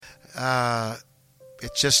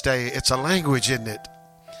it's a language, isn't it?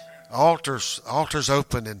 Altars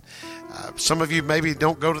open, and some of you maybe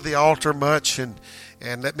don't go to the altar much, and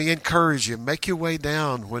let me encourage you, make your way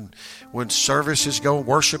down when service is going,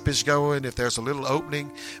 worship is going. If there's a little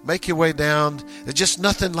opening, make your way down. There's just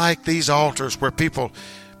nothing like these altars where people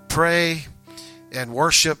pray and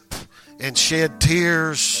worship and shed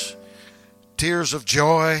tears of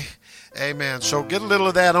joy. Amen. So get a little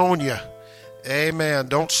of that on you. Amen.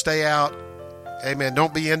 Don't stay out. Amen.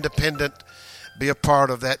 Don't be independent. Be a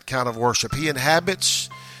part of that kind of worship. He inhabits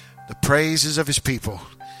the praises of his people.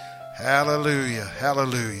 Hallelujah.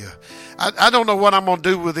 Hallelujah. I don't know what I'm going to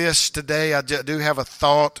do with this today. I do have a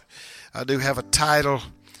thought. I do have a title,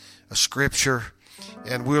 a scripture,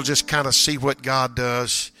 and we'll just kind of see what God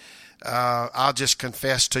does. I'll just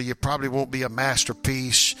confess to you, probably won't be a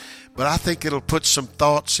masterpiece, but I think it'll put some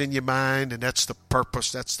thoughts in your mind, and that's the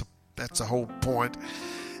purpose. That's the whole point.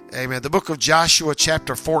 Amen. The book of Joshua,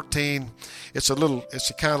 chapter 14. It's a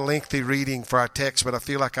kind of lengthy reading for our text, but I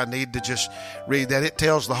feel like I need to just read that. It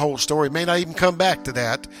tells the whole story. It may not even come back to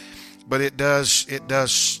that, but it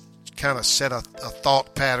does kind of set a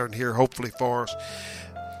thought pattern here, hopefully, for us.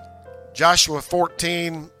 Joshua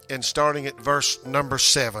 14, and starting at verse number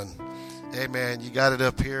 7. Amen. You got it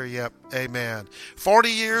up here? Yep. Amen. 40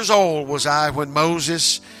 years old was I when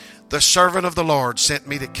Moses, the servant of the Lord, sent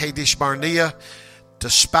me to Kadesh Barnea to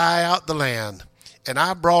spy out the land. And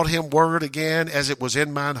I brought him word again as it was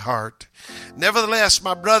in mine heart. Nevertheless,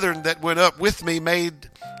 my brethren that went up with me made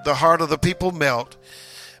the heart of the people melt.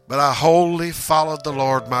 But I wholly followed the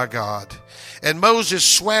Lord my God. And Moses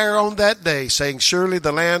sware on that day, saying, surely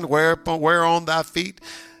the land whereon thy feet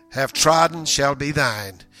have trodden shall be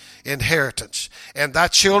thine inheritance, and thy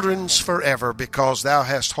children's forever, because thou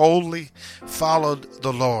hast wholly followed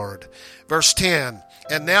the Lord. Verse 10,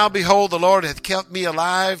 and now behold, the Lord hath kept me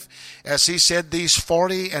alive, as he said, these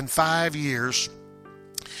 45 years,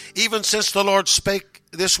 even since the Lord spake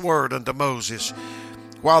this word unto Moses,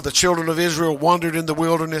 while the children of Israel wandered in the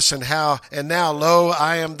wilderness, and now, lo,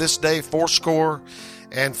 I am this day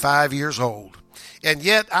 85 years old. And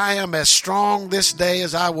yet I am as strong this day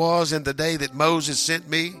as I was in the day that Moses sent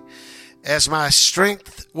me. As my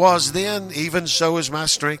strength was then, even so is my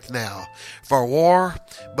strength now, for war,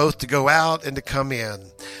 both to go out and to come in.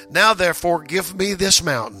 Now therefore give me this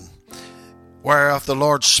mountain, whereof the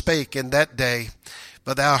Lord spake in that day.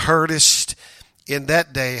 But thou heardest in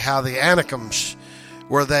that day how the Anakims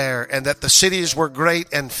were there, and that the cities were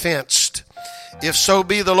great and fenced. If so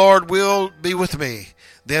be the Lord will be with me,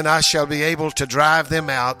 then I shall be able to drive them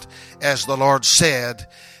out, as the Lord said.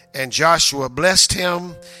 And Joshua blessed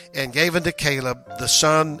him, and gave unto Caleb, the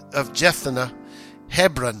son of Jephunneh,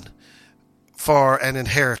 Hebron for an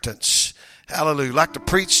inheritance. Hallelujah. I'd like to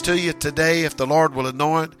preach to you today, if the Lord will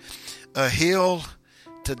anoint, a hill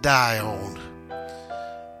to die on.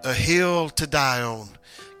 A hill to die on.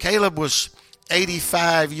 Caleb was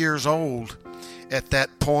 85 years old at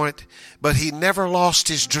that point, but he never lost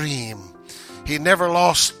his dream. He never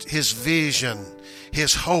lost his vision,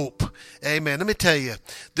 his hope. Amen. Let me tell you,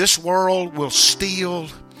 this world will steal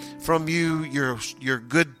from you your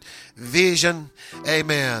good vision.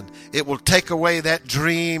 Amen. It will take away that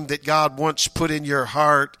dream that God once put in your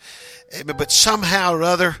heart. Amen. But somehow or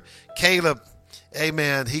other, Caleb,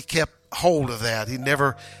 amen, he kept hold of that. He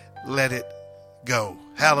never let it go.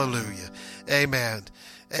 Hallelujah. Amen.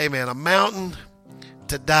 Amen. A mountain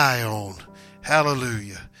to die on.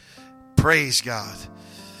 Hallelujah. Praise God.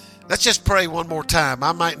 Let's just pray one more time.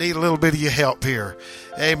 I might need a little bit of your help here.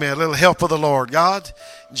 Amen. A little help of the Lord. God,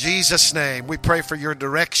 in Jesus' name, we pray for your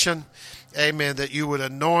direction. Amen. That you would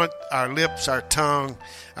anoint our lips, our tongue,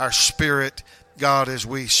 our spirit, God, as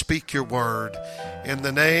we speak your word. In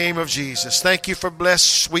the name of Jesus. Thank you for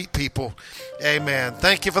blessed, sweet people. Amen.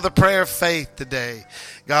 Thank you for the prayer of faith today.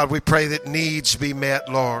 God, we pray that needs be met,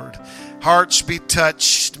 Lord. Hearts be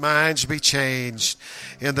touched, minds be changed.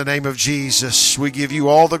 In the name of Jesus, we give you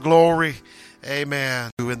all the glory.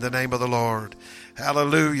 Amen. In the name of the Lord.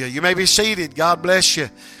 Hallelujah. You may be seated. God bless you.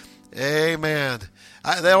 Amen.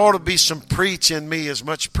 There ought to be some preaching in me, as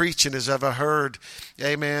much preaching as I've heard.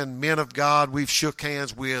 Amen. Men of God we've shook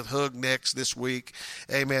hands with, hugged necks this week.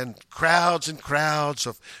 Amen. Crowds and crowds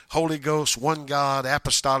of Holy Ghost, one God,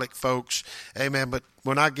 apostolic folks. Amen. But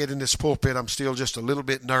when I get in this pulpit, I'm still just a little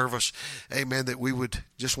bit nervous. Amen. That we would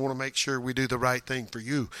just want to make sure we do the right thing for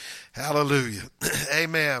you. Hallelujah.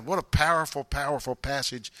 Amen. What a powerful, powerful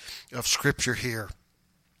passage of Scripture here.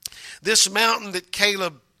 This mountain that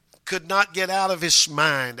Caleb could not get out of his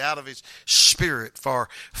mind, out of his spirit for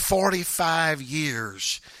 45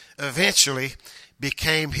 years, eventually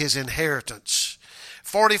became his inheritance.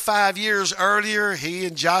 45 years earlier, he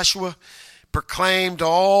and Joshua proclaimed to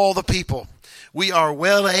all the people, we are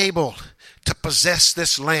well able to possess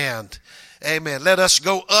this land. Amen. Let us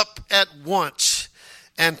go up at once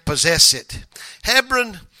and possess it.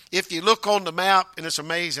 Hebron, if you look on the map, and it's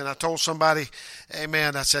amazing. I told somebody,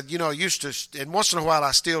 amen, I said, I used to, and once in a while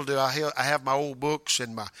I still do, I have my old books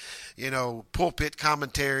and my, pulpit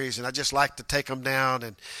commentaries, and I just like to take them down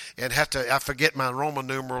and I forget my Roman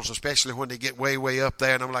numerals, especially when they get way, way up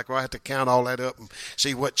there, and I'm like, well, I have to count all that up and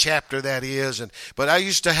see what chapter that is. But I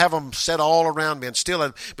used to have them set all around me and still,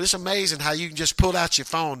 but it's amazing how you can just pull out your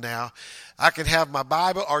phone now. I can have my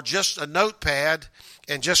Bible or just a notepad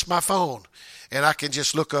and just my phone. And I can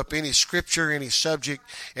just look up any scripture, any subject,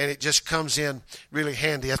 and it just comes in really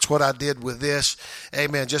handy. That's what I did with this.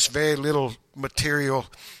 Amen. Just very little material.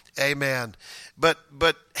 Amen. But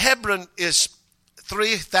Hebron is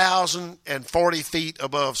 3,040 feet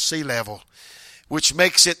above sea level, which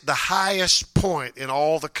makes it the highest point in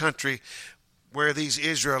all the country where these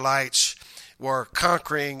Israelites were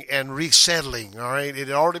conquering and resettling. All right, it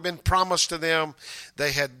had already been promised to them.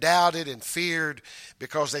 They had doubted and feared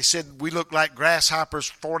because they said we look like grasshoppers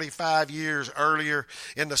 45 years earlier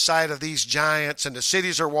in the sight of these giants, and the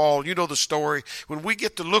cities are walled. You know the story. When we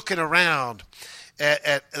get to looking around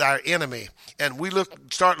at our enemy, and we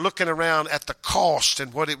start looking around at the cost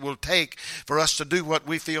and what it will take for us to do what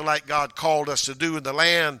we feel like God called us to do in the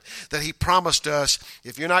land that he promised us,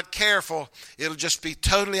 if you're not careful, it'll just be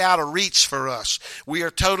totally out of reach for us. We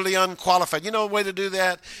are totally unqualified. You know a way to do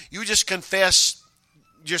that? You just confess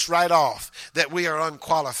just right off that we are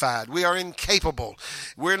unqualified. We are incapable.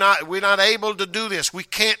 We're not able to do this. We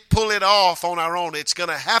can't pull it off on our own. It's going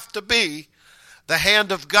to have to be the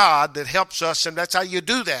hand of God that helps us, and that's how you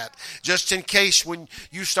do that, just in case when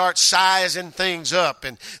you start sizing things up.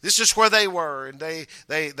 And this is where they were, and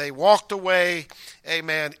they walked away,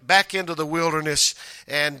 amen, back into the wilderness,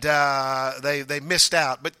 and they missed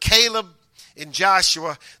out. But Caleb and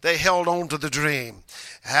Joshua, they held on to the dream.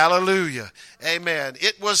 Hallelujah. Amen.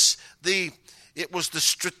 It was the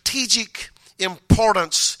strategic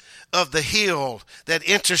importance of the hill that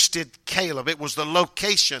interested Caleb. It was the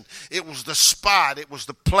location. It was the spot. It was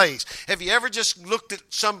the place. Have you ever just looked at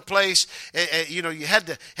some place, you had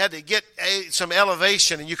to get some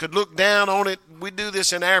elevation and you could look down on it? We do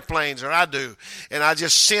this in airplanes, or I do. And I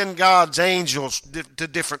just send God's angels to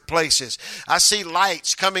different places. I see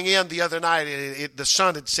lights coming in the other night. The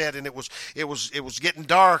sun had set and it was getting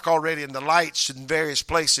dark already, and the lights in various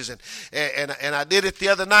places. And I did it the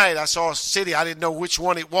other night. I saw a city. I didn't know which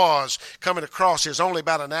one it was coming across. There's only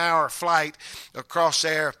about an hour flight across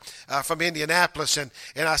there from Indianapolis, and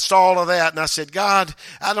I saw all of that, and I said, God,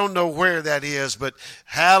 I don't know where that is, but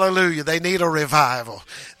hallelujah, they need a revival.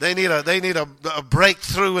 They need a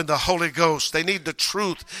breakthrough in the Holy Ghost. They need the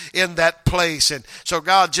truth in that place. And so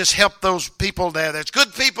God, just help those people there. There's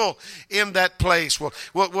good people in that place.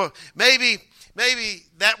 Well, maybe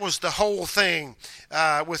that was the whole thing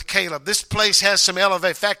with Caleb. This place has some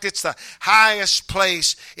elevation. In fact, it's the highest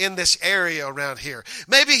place in this area around here.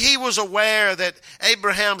 Maybe he was aware that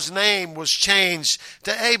Abraham's name was changed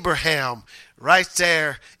to Abraham right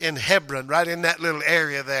there in Hebron, right in that little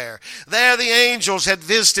area there. There the angels had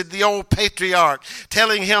visited the old patriarch,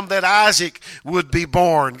 telling him that Isaac would be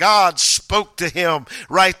born. God spoke to him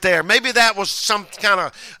right there. Maybe that was some kind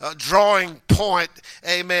of drawing point,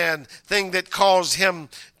 amen, thing that caused him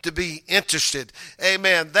to be interested.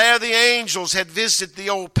 Amen. There the angels had visited the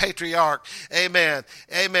old patriarch. Amen.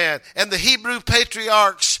 Amen. And the Hebrew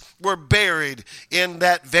patriarchs were buried in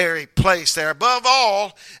that very place there. Above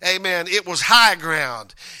all, amen, it was high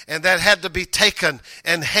ground, and that had to be taken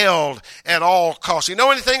and held at all costs. You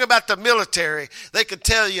know anything about the military, they could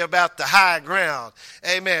tell you about the high ground.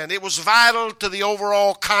 Amen. It was vital to the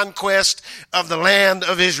overall conquest of the land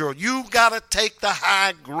of Israel. You got to take the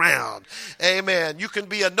high ground. Amen. You can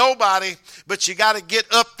be a nobody, but you got to get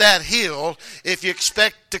up that hill if you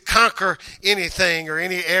expect to conquer anything or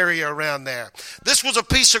any area around there. This was a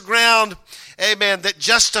piece of ground, amen, that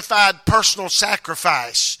justified personal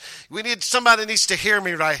sacrifice. Somebody needs to hear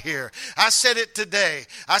me right here. I said it today.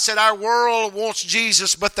 I said our world wants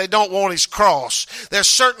Jesus, but they don't want his cross. There's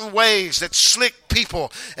certain ways that slick people,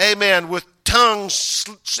 amen, with tongue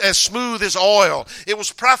as smooth as oil. It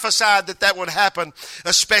was prophesied that would happen,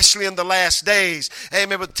 especially in the last days.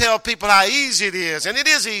 Amen. But tell people how easy it is. And it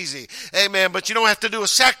is easy. Amen. But you don't have to do a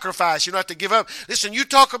sacrifice. You don't have to give up. Listen, you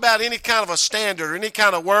talk about any kind of a standard or any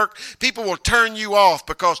kind of work, people will turn you off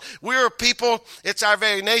because we're a people, it's our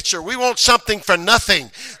very nature. We want something for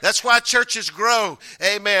nothing. That's why churches grow.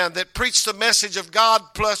 Amen. That preach the message of God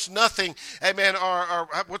plus nothing. Amen. Or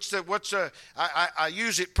I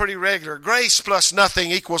use it pretty regular. Grace plus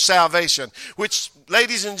nothing equals salvation, which,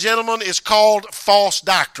 ladies and gentlemen, is called false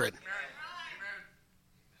doctrine.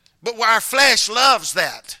 But our flesh loves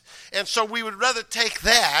that. And so we would rather take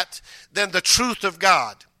that than the truth of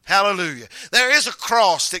God. Hallelujah. There is a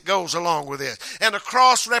cross that goes along with this. And the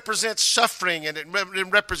cross represents suffering, and it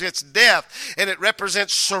represents death, and it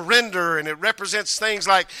represents surrender, and it represents things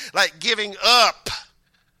like giving up.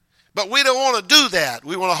 But we don't want to do that.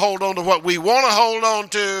 We want to hold on to what we want to hold on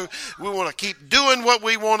to. We want to keep doing what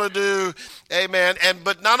we want to do. Amen.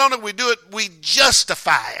 But not only we do it, we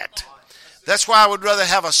justify it. That's why I would rather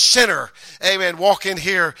have a sinner, amen, walk in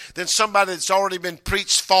here than somebody that's already been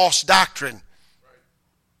preached false doctrine.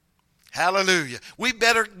 Hallelujah. We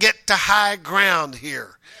better get to high ground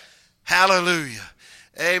here. Hallelujah.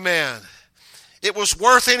 Amen. It was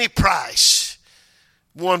worth any price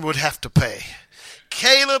one would have to pay.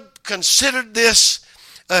 Caleb considered this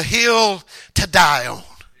a hill to die on.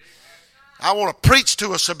 I want to preach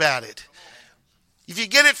to us about it. If you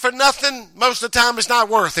get it for nothing, most of the time it's not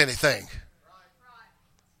worth anything.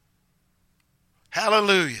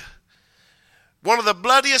 Hallelujah. One of the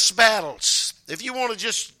bloodiest battles, if you want to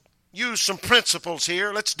just use some principles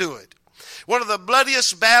here, let's do it. One of the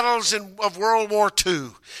bloodiest battles of World War II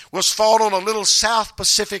was fought on a little South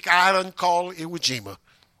Pacific island called Iwo Jima.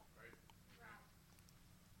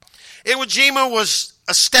 Iwo Jima was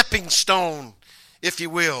a stepping stone, if you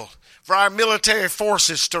will, for our military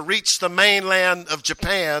forces to reach the mainland of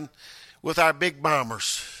Japan with our big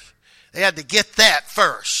bombers. They had to get that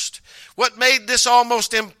first. What made this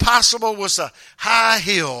almost impossible was a high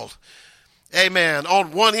hill, amen,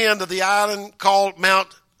 on one end of the island called Mount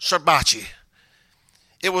Suribachi.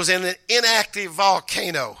 It was an inactive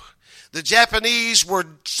volcano. The Japanese were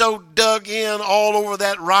so dug in all over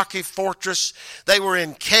that rocky fortress. They were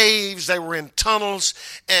in caves, they were in tunnels,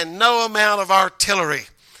 and no amount of artillery,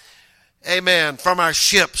 amen, from our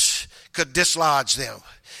ships could dislodge them.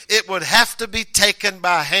 It would have to be taken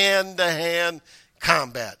by hand-to-hand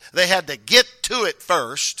combat. They had to get to it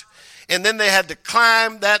first, and then they had to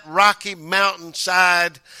climb that rocky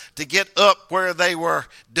mountainside to get up where they were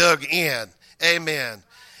dug in. Amen.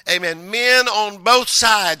 Amen. Men on both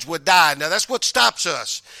sides would die. Now, that's what stops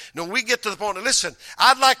us. Now, we get to the point of, listen,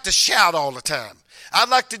 I'd like to shout all the time. I'd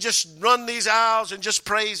like to just run these aisles and just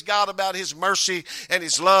praise God about His mercy and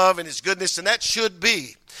His love and His goodness, and that should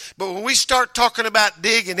be. But when we start talking about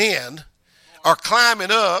digging in or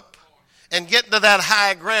climbing up and getting to that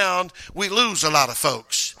high ground, we lose a lot of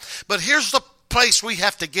folks. But here's the place we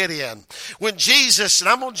have to get in. When Jesus, and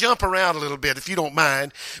I'm going to jump around a little bit if you don't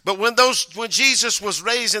mind, but when Jesus was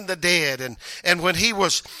raising the dead and when he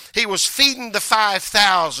was feeding the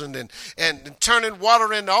 5,000 and turning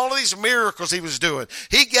water into all of these miracles he was doing,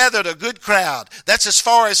 he gathered a good crowd. That's as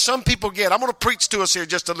far as some people get. I'm going to preach to us here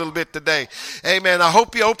just a little bit today. Amen. I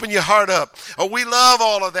hope you open your heart up. Oh, we love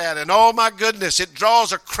all of that, and oh my goodness, it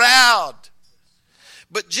draws a crowd.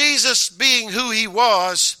 But Jesus, being who He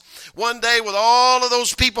was, one day with all of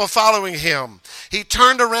those people following Him, He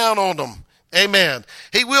turned around on them. Amen.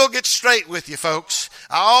 He will get straight with you, folks.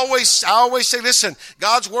 I always say, listen,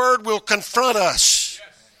 God's Word will confront us.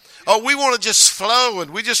 Oh, we want to just flow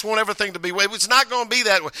and we just want everything to be way. It's not going to be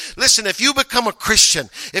that way. Listen, if you become a Christian,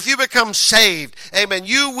 if you become saved, amen,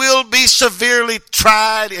 you will be severely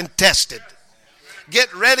tried and tested.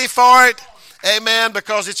 Get ready for it. Amen,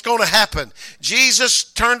 because it's going to happen. Jesus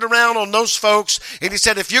turned around on those folks and He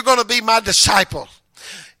said, if you're going to be my disciple,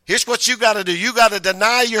 here's what you got to do. You got to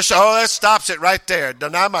deny yourself. Oh, that stops it right there.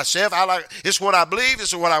 Deny myself. This is what I believe. This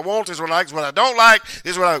is what I want. This is what I like. This is what I don't like.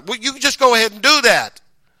 This is what well, you just go ahead and do that.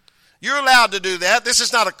 You're allowed to do that. This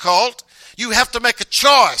is not a cult. You have to make a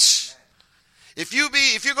choice. If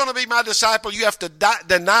you're going to be my disciple, you have to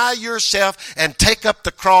deny yourself and take up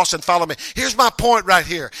the cross and follow me. Here's my point right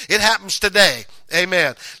here. It happens today.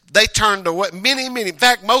 Amen. They turned away. Many. In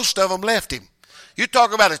fact, most of them left Him. You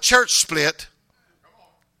talk about a church split.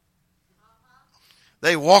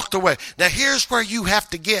 They walked away. Now, here's where you have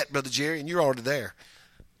to get, Brother Jerry, and you're already there.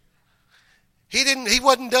 He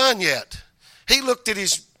wasn't done yet. He looked at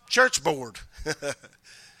his church board.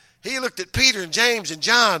 He looked at Peter and James and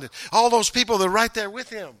John and all those people that are right there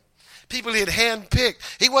with him. People he had handpicked.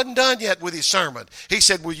 He wasn't done yet with his sermon. He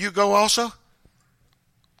said, will you go also?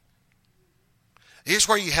 Here's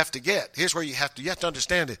where you have to get. You have to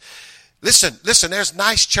understand it. Listen, there's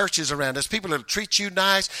nice churches around. There's people that'll treat you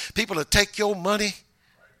nice. People that take your money.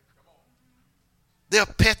 They'll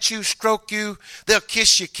pet you, stroke you. They'll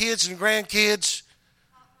kiss your kids and grandkids.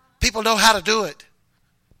 People know how to do it.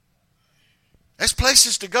 There's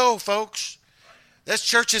places to go, folks. There's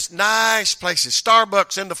churches, nice places.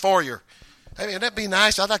 Starbucks in the foyer. Hey, man, that'd be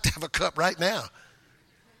nice. I'd like to have a cup right now.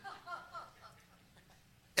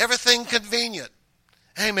 Everything convenient.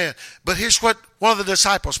 Amen. But here's what one of the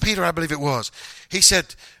disciples, Peter, I believe it was, he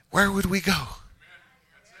said, where would we go?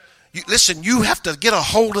 Listen, you have to get a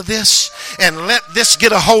hold of this and let this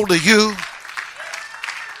get a hold of you,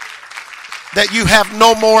 that you have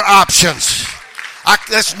no more options.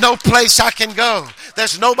 There's no place I can go.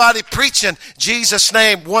 There's nobody preaching Jesus'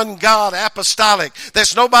 name, one God, apostolic.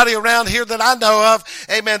 There's nobody around here that I know of,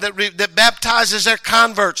 amen, that baptizes their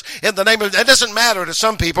converts in the name of, it doesn't matter to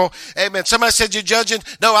some people, amen. Somebody said you're judging.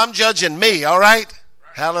 No, I'm judging me, all right?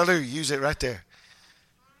 Hallelujah. Use it right there.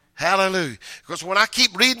 Hallelujah. Because when I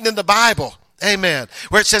keep reading in the Bible, amen,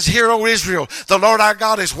 where it says, hear, O Israel, the Lord our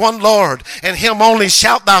God is one Lord, and him only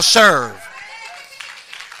shalt thou serve.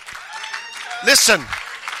 Listen.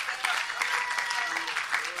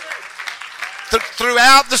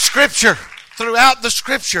 Throughout the scripture,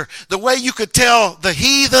 the way you could tell the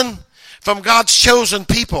heathen from God's chosen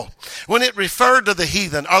people, when it referred to the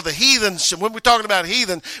heathen, or the heathens, when we're talking about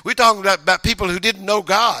heathen, we're talking about people who didn't know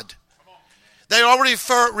God. They already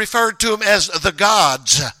referred to them as the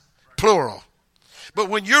gods, plural. But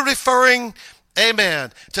when you're referring,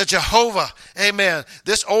 amen, to Jehovah, amen,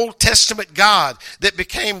 this Old Testament God that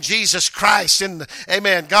became Jesus Christ,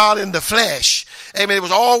 amen, God in the flesh, amen, it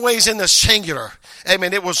was always in the singular.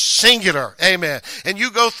 Amen. It was singular. Amen. And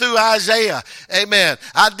you go through Isaiah. Amen.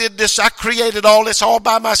 I did this. I created all this all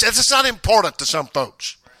by myself. It's not important to some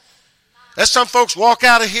folks. There's some folks walk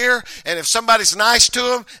out of here, and if somebody's nice to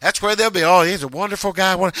them, that's where they'll be. Oh, he's a wonderful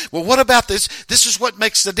guy. Well, what about this? This is what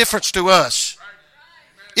makes the difference to us.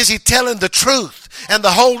 Is he telling the truth and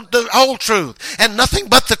the whole truth and nothing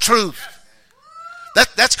but the truth?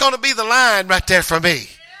 That's going to be the line right there for me.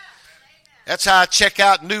 That's how I check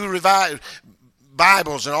out new revised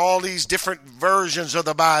Bibles and all these different versions of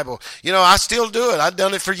the Bible. You know, I still do it. I've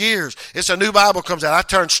done it for years. It's a new Bible comes out. I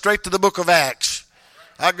turn straight to the book of Acts.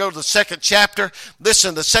 I go to the second chapter.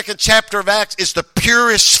 Listen, the second chapter of Acts is the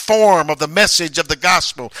purest form of the message of the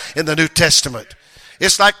gospel in the New Testament.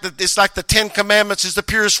 It's like the Ten Commandments is the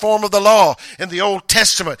purest form of the law in the Old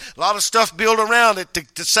Testament. A lot of stuff built around it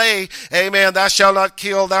to say, amen, thou shalt not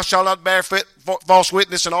kill, thou shalt not bear false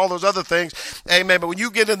witness, and all those other things. Amen. But when you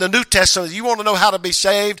get in the New Testament, you want to know how to be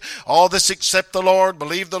saved. All this accept the Lord,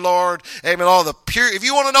 believe the Lord. Amen. If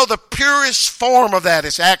you want to know the purest form of that,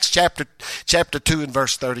 it's Acts chapter 2 and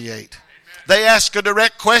verse 38. Amen. They ask a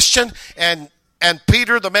direct question, and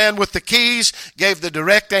Peter, the man with the keys, gave the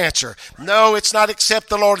direct answer. No, it's not accept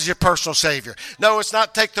the Lord as your personal Savior. No, it's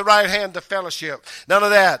not take the right hand to fellowship. None of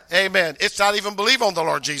that. Amen. It's not even believe on the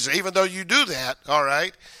Lord Jesus, even though you do that. All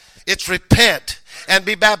right. It's repent and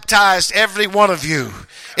be baptized, every one of you,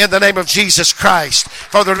 in the name of Jesus Christ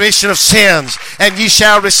for the remission of sins, and ye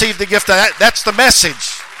shall receive the gift of that. That's the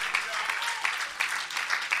message.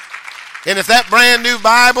 And if that brand new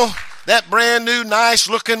Bible, that brand new nice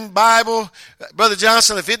looking Bible, Brother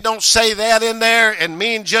Johnson, if it don't say that in there and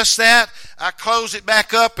mean just that, I close it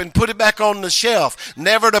back up and put it back on the shelf,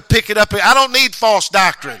 never to pick it up. I don't need false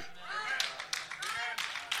doctrine.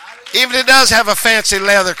 Even if it does have a fancy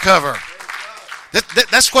leather cover.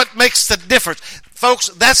 That's what makes the difference. Folks,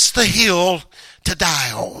 that's the hill to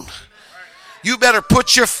die on. You better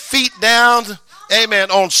put your feet down, amen,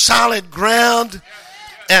 on solid ground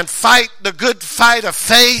and fight the good fight of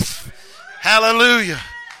faith. Hallelujah.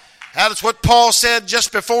 That's what Paul said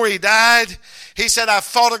just before he died. He said, I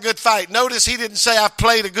fought a good fight. Notice he didn't say I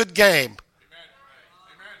played a good game.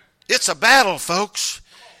 It's a battle, folks.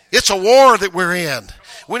 It's a war that we're in.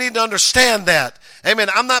 We need to understand that. Amen.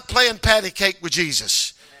 I'm not playing patty cake with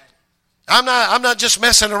Jesus. I'm not just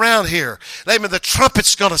messing around here. Amen. The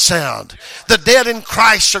trumpet's going to sound. The dead in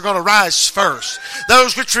Christ are going to rise first.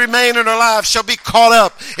 Those which remain in our lives shall be caught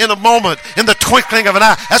up in a moment, in the twinkling of an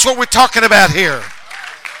eye. That's what we're talking about here.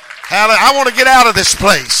 I want to get out of this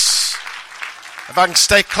place if I can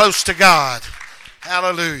stay close to God.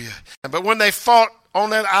 Hallelujah. But when they fought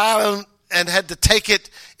on that island and had to take it,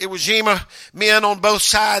 Iwo Jima, men on both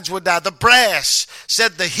sides would die. The brass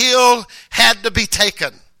said the hill had to be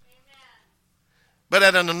taken. But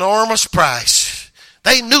at an enormous price.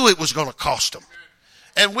 They knew it was going to cost them.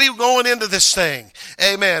 And we going into this thing,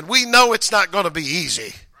 amen, we know it's not going to be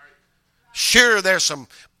easy. Sure, there's some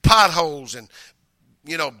potholes and,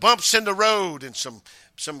 bumps in the road and some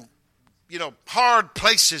hard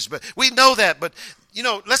places, but we know that. But,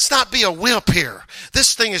 let's not be a wimp here.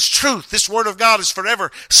 This thing is truth. This word of God is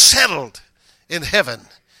forever settled in heaven.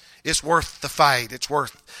 It's worth the fight. It's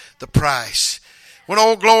worth the price. When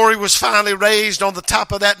Old Glory was finally raised on the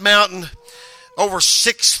top of that mountain, over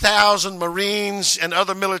 6,000 Marines and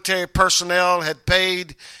other military personnel had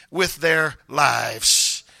paid with their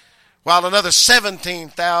lives, while another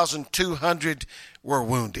 17,200 were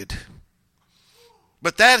wounded.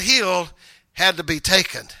 But that hill had to be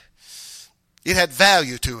taken. It had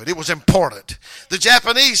value to it. It was important. The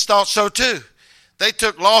Japanese thought so too. They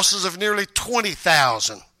took losses of nearly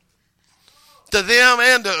 20,000. To them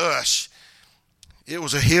and to us, it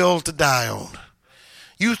was a hill to die on.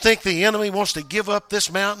 You think the enemy wants to give up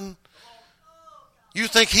this mountain? You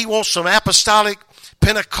think he wants some apostolic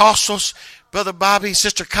Pentecostals, Brother Bobby,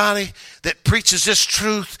 Sister Connie, that preaches this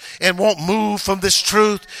truth and won't move from this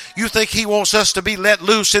truth? You think he wants us to be let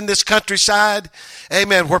loose in this countryside?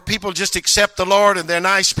 Amen. Where people just accept the Lord and they're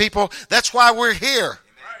nice people. That's why we're here.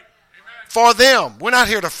 For them. We're not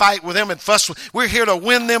here to fight with them and fuss with. We're here to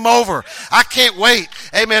win them over. I can't wait,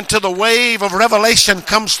 amen, till the wave of revelation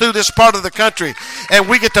comes through this part of the country and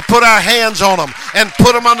we get to put our hands on them and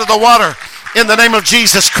put them under the water in the name of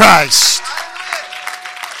Jesus Christ.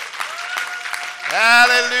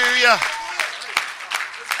 Hallelujah.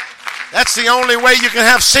 That's the only way you can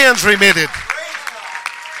have sins remitted.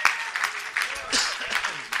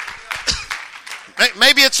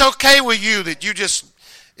 Maybe it's okay with you that you just,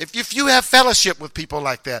 if you have fellowship with people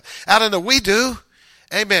like that, I don't know, we do,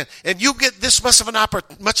 amen, and you get this much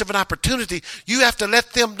of an opportunity, you have to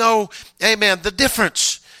let them know, amen, the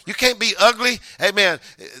difference. You can't be ugly, amen.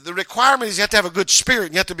 The requirement is you have to have a good spirit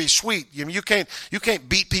and you have to be sweet. You can't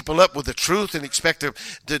beat people up with the truth and expect them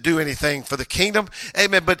to do anything for the kingdom,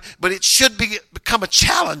 amen. But it should become a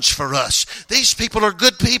challenge for us. These people are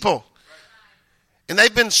good people, and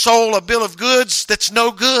they've been sold a bill of goods that's no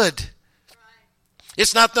good.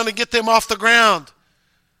 It's not going to get them off the ground.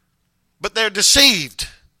 But they're deceived.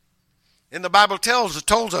 And the Bible tells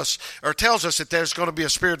us that there's going to be a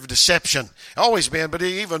spirit of deception. Always been, but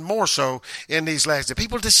even more so in these last days.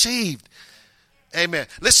 People deceived. Amen.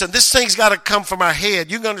 Listen, this thing's got to come from our head.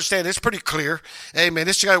 You can understand it's pretty clear. Amen.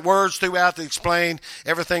 It's got words throughout that explain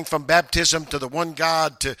everything from baptism to the one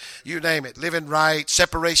God to you name it. Living right,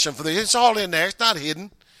 separation from it's all in there. It's not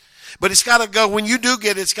hidden. But it's got to go, when you do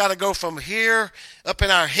get it, it's got to go from here up in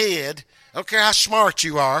our head. I don't care how smart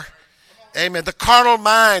you are. Amen. The carnal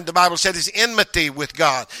mind, the Bible said, is enmity with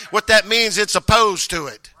God. What that means, it's opposed to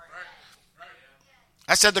it.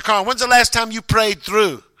 I said the carnal, when's the last time you prayed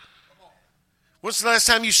through? When's the last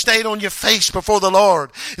time you stayed on your face before the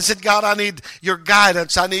Lord and said, God, I need your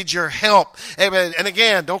guidance. I need your help. Amen. And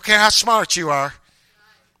again, don't care how smart you are.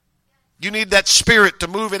 You need that spirit to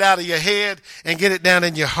move it out of your head and get it down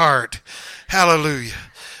in your heart. Hallelujah.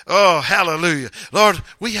 Oh, hallelujah. Lord,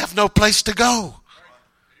 we have no place to go.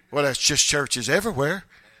 Well, that's just churches everywhere.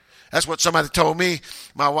 That's what somebody told me.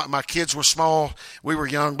 My kids were small. We were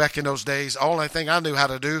young back in those days. All I think I knew how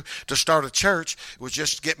to do to start a church was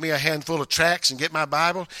just get me a handful of tracts and get my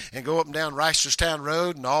Bible and go up and down Reisterstown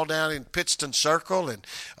Road and all down in Pittston Circle and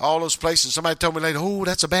all those places. Somebody told me later, oh,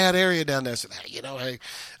 that's a bad area down there. I said, hey,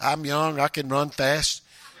 I'm young. I can run fast,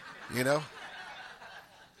 If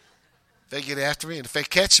they get after me and if they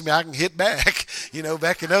catch me, I can hit back,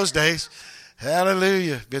 back in those days.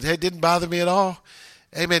 Hallelujah. But it didn't bother me at all.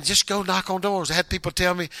 Amen. Just go knock on doors. I had people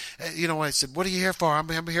tell me, I said, what are you here for?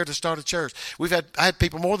 I'm here to start a church. I had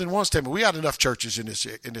people more than once tell me, we got enough churches in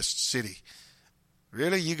this city.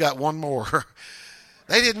 Really? You got one more.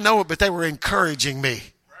 They didn't know it, but they were encouraging me.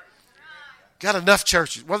 Got enough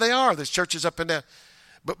churches. Well, they are. There's churches up in there.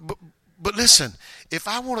 But listen, if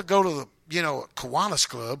I want to go to the, Kiwanis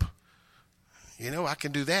Club, I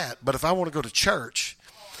can do that. But if I want to go to church,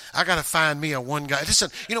 I got to find me a one guy. Listen,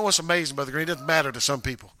 you know what's amazing, Brother Green? It doesn't matter to some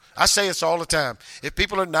people. I say this all the time. If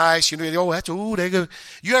people are nice, they go.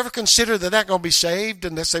 You ever consider that they're not going to be saved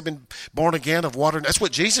unless they've been born again of water? That's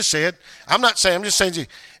what Jesus said. I'm just saying,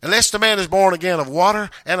 unless the man is born again of water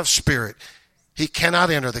and of spirit, he cannot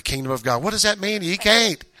enter the kingdom of God. What does that mean? He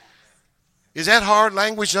can't. Is that hard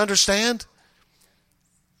language to understand?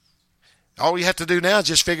 All you have to do now is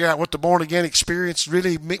just figure out what the born again experience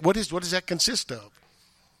really means. What does that consist of?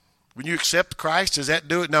 When you accept Christ, does that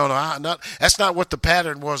do it? No, that's not what the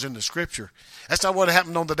pattern was in the Scripture. That's not what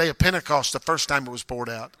happened on the day of Pentecost, the first time it was poured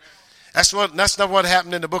out. That's not what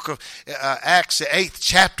happened in the book of Acts, the 8th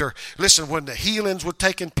chapter. Listen, when the healings were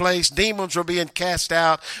taking place, demons were being cast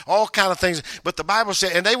out, all kind of things. But the Bible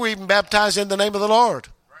said, and they were even baptized in the name of the Lord.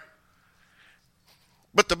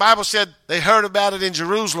 But the Bible said they heard about it in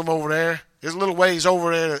Jerusalem over there. There's a little ways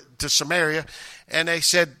over there to Samaria. And they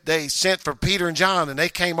said they sent for Peter and John, and they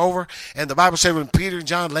came over. And the Bible said when Peter and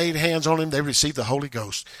John laid hands on him, they received the Holy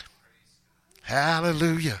Ghost.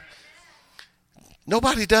 Hallelujah.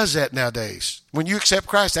 Nobody does that nowadays. When you accept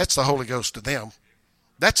Christ, that's the Holy Ghost to them.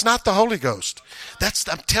 That's not the Holy Ghost.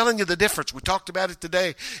 I'm telling you the difference. We talked about it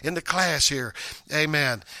today in the class here.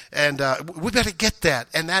 Amen. And we better get that.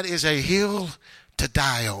 And that is a hill to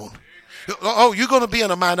die on. Oh, you're going to be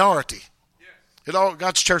in a minority.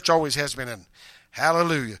 God's church always has been in.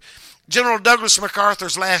 Hallelujah. General Douglas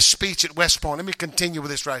MacArthur's last speech at West Point. Let me continue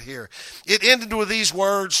with this right here. It ended with these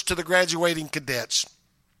words to the graduating cadets.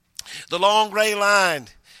 The long gray line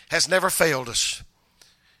has never failed us.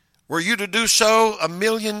 Were you to do so, a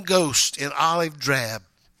million ghosts in olive drab,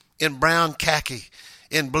 in brown khaki,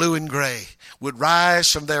 in blue and gray, would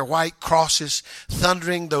rise from their white crosses,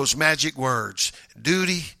 thundering those magic words,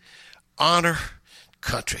 duty, honor,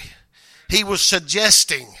 country. He was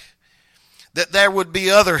suggesting that there would be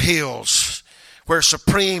other hills where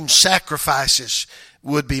supreme sacrifices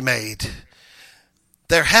would be made.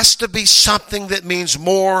 There has to be something that means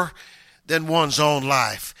more than one's own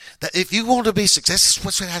life. That if you want to be successful,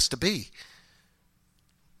 that's what it has to be.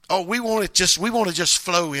 Oh, we want to just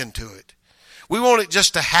flow into it. We want it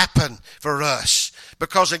just to happen for us.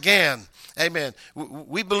 Because again, amen,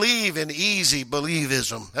 we believe in easy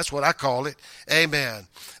believism. That's what I call it. Amen.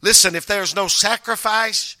 Listen, if there's no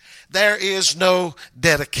sacrifice, there is no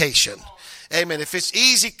dedication. Amen. If it's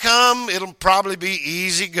easy come, it'll probably be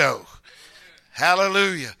easy go.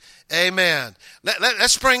 Hallelujah. Amen.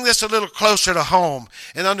 Let's bring this a little closer to home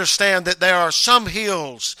and understand that there are some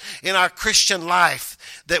hills in our Christian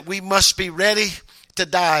life that we must be ready to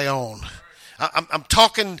die on. I'm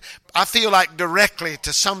talking, I feel like directly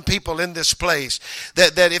to some people in this place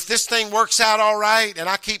that if this thing works out all right and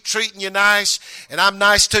I keep treating you nice and I'm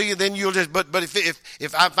nice to you, then you'll just, but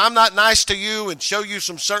if I'm not nice to you and show you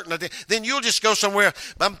some certainty, then you'll just go somewhere.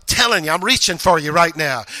 I'm telling you, I'm reaching for you right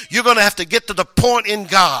now. You're going to have to get to the point in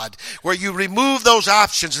God where you remove those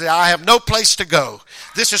options that I have no place to go.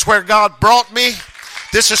 This is where God brought me.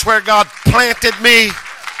 This is where God planted me.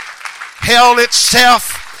 Hell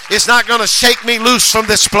itself is not going to shake me loose from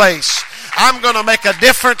this place. I'm going to make a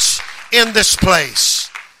difference in this place.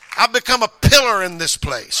 I've become a pillar in this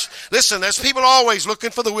place. Listen, there's people always looking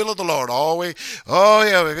for the will of the Lord. Always. Oh,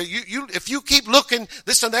 yeah. If you keep looking,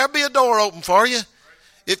 listen, there'll be a door open for you.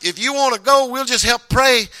 If you want to go, we'll just help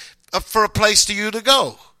pray for a place to you to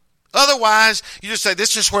go. Otherwise, you just say,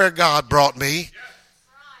 this is where God brought me.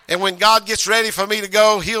 And when God gets ready for me to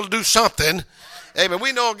go, he'll do something. Amen.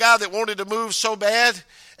 We know a guy that wanted to move so bad.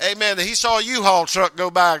 Amen. He saw a U-Haul truck go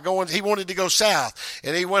by he wanted to go south.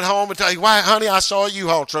 And he went home and told, why, honey, I saw a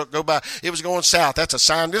U-Haul truck go by. It was going south. That's a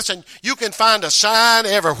sign. Listen, you can find a sign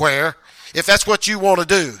everywhere if that's what you want to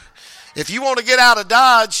do. If you want to get out of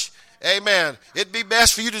Dodge, amen, it'd be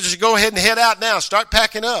best for you to just go ahead and head out now. Start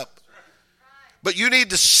packing up. But you need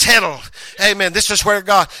to settle. Amen. This is where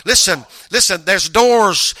God, listen, there's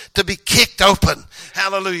doors to be kicked open.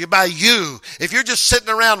 Hallelujah. By you. If you're just sitting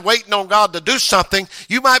around waiting on God to do something,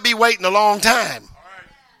 you might be waiting a long time.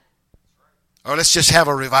 Or let's just have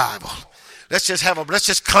a revival. Let's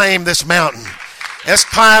just claim this mountain. Let's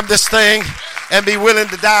climb this thing and be willing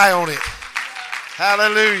to die on it.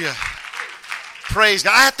 Hallelujah. Praise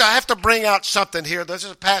God. I have to bring out something here. This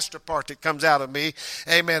is a pastor part that comes out of me.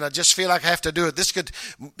 Amen. I just feel like I have to do it. This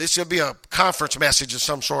could be a conference message of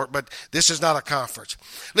some sort, but this is not a conference.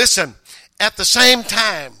 Listen, at the same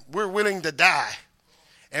time, we're willing to die,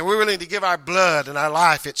 and we're willing to give our blood and our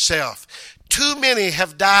life itself. Too many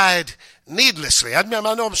have died needlessly. I know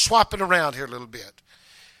I'm swapping around here a little bit.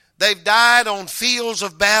 They've died on fields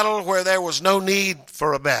of battle where there was no need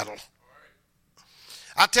for a battle.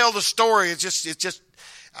 I tell the story,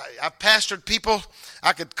 I've pastored people.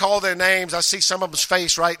 I could call their names. I see some of them's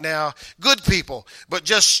face right now. Good people, but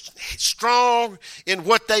just strong in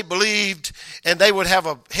what they believed, and they would have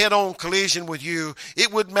a head-on collision with you.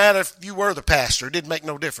 It wouldn't matter if you were the pastor. It didn't make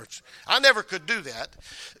no difference. I never could do that,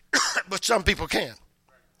 but some people can.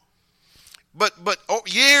 But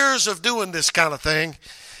years of doing this kind of thing,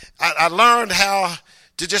 I learned how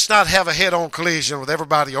to just not have a head-on collision with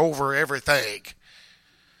everybody over everything.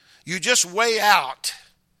 You just weigh out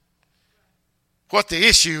what the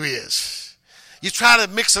issue is. You try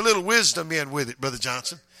to mix a little wisdom in with it, Brother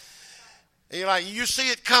Johnson. And you're like, you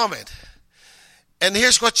see it coming. And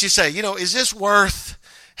here's what you say, is this worth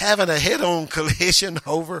having a head-on collision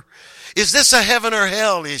over? Is this a heaven or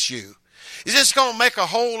hell issue? Is this going to make a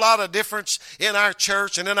whole lot of difference in our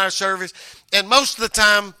church and in our service? And most of the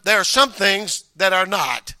time, there are some things that are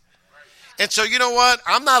not. And so, you know what?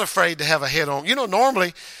 I'm not afraid to have a head-on.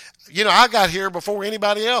 Normally, I got here before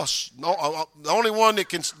anybody else. The only one that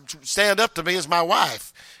can stand up to me is my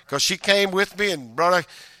wife, because she came with me and brought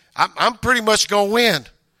I'm pretty much going to win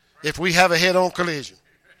if we have a head-on collision.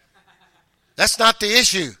 That's not the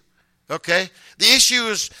issue, okay? The issue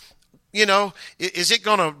is, is it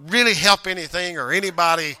going to really help anything or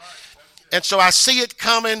anybody? And so I see it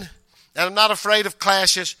coming, and I'm not afraid of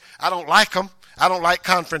clashes. I don't like them. I don't like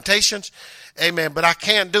confrontations. Amen. But I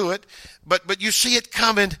can do it. But you see it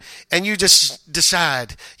coming, and you just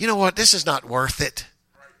decide, you know what, this is not worth it.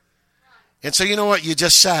 And so you know what, you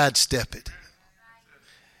just sidestep it.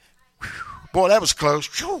 Whew. Boy, that was close.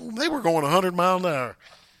 Whew, they were going 100 miles an hour.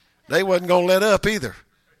 They wasn't going to let up either.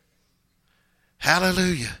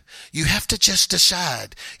 Hallelujah. You have to just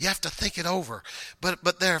decide. You have to think it over.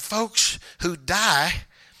 But there are folks who die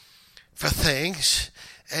for things.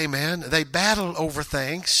 Amen. They battle over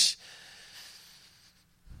things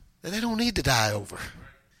that they don't need to die over.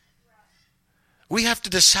 We have to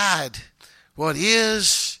decide what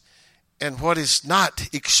is and what is not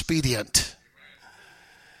expedient.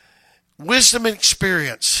 Wisdom and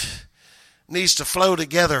experience needs to flow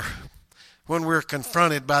together when we're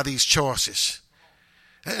confronted by these choices.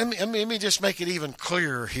 Let me just make it even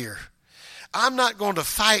clearer here. I'm not going to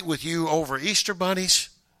fight with you over Easter bunnies.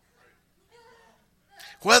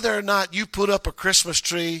 Whether or not you put up a Christmas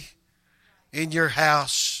tree in your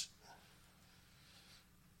house,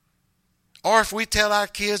 or if we tell our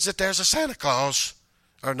kids that there's a Santa Claus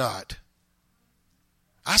or not.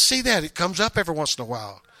 I see that. It comes up every once in a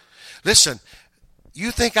while. Listen,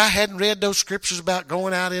 you think I hadn't read those scriptures about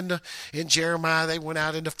going out in Jeremiah? They went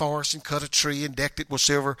out in the forest and cut a tree and decked it with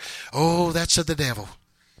silver. Oh, that's of the devil.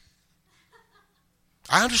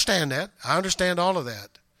 I understand that. I understand all of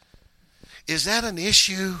that. Is that an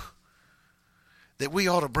issue that we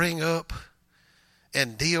ought to bring up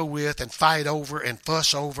and deal with and fight over and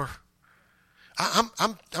fuss over? I'm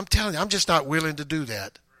telling you, I'm just not willing to do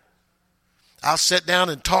that. I'll sit down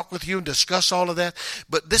and talk with you and discuss all of that.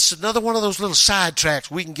 But this is another one of those little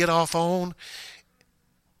sidetracks we can get off on.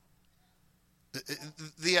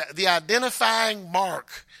 The identifying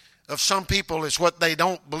mark of some people is what they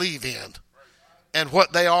don't believe in and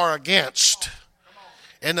what they are against.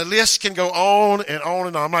 And the list can go on and on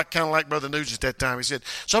and on. I'm not kind of like Brother Nugent at that time. He said,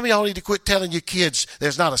 some of y'all need to quit telling your kids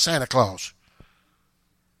there's not a Santa Claus.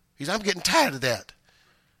 He said, I'm getting tired of that.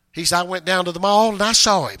 He said, I went down to the mall and I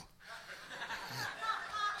saw him.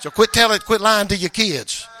 So quit lying to your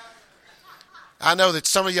kids. I know that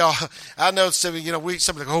some of y'all, we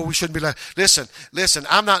shouldn't be lying. Listen,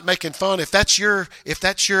 I'm not making fun. If that's your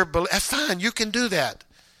belief, fine, you can do that.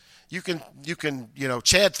 You can,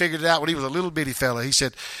 Chad figured it out when he was a little bitty fella. He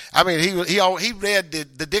said, he read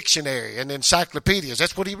the dictionary and encyclopedias.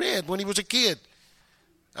 That's what he read when he was a kid.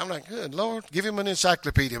 I'm like, good Lord, give him an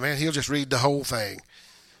encyclopedia, man. He'll just read the whole thing.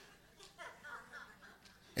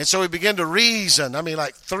 And so he began to reason.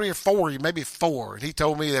 Like 3 or 4, maybe 4. And he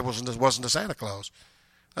told me there wasn't a Santa Claus.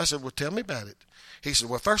 I said, well, tell me about it. He said,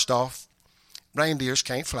 well, first off, reindeers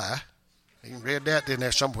can't fly. He read that in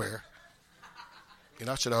there somewhere.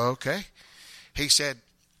 I said, oh, okay. He said,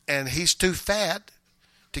 and he's too fat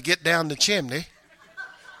to get down the chimney.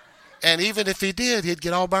 And even if he did, he'd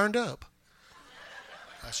get all burned up.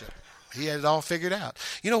 I said, he had it all figured out.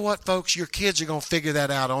 You know what, folks? Your kids are going to figure that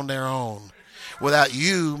out on their own without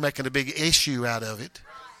you making a big issue out of it.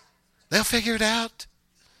 They'll figure it out.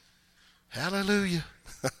 Hallelujah.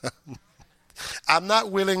 I'm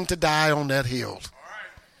not willing to die on that hill.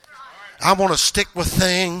 I want to stick with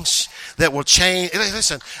things that will change.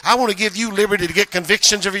 Listen, I want to give you liberty to get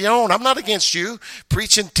convictions of your own. I'm not against you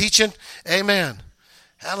preaching, teaching. Amen.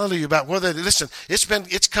 Hallelujah. About whether, listen,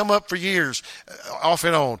 it's come up for years, off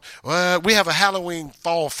and on. We have a Halloween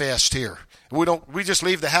fall fest here. We just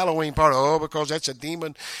leave the Halloween part, because that's a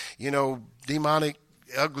demonic,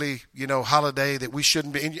 ugly, holiday that we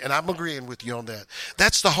shouldn't be. And I'm agreeing with you on that.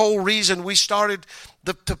 That's the whole reason we started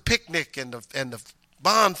the picnic and the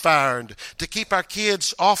bonfire, and to keep our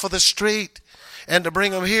kids off of the street and to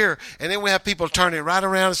bring them here. And then we have people turn it right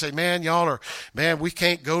around and say, man, we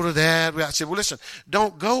can't go to that. I said, well, listen,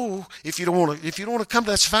 don't go if you don't want to come,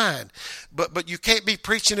 that's fine. But you can't be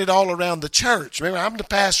preaching it all around the church. Remember, I'm the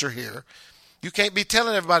pastor here. You can't be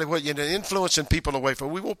telling everybody what you're influencing people away from.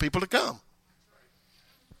 We want people to come.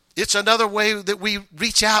 It's another way that we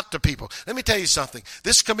reach out to people. Let me tell you something.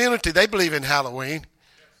 This community, they believe in Halloween.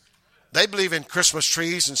 They believe in Christmas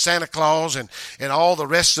trees and Santa Claus and all the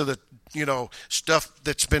rest of the, stuff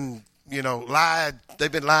that's been,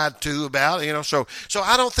 they've been lied to about, So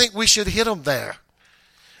I don't think we should hit them there.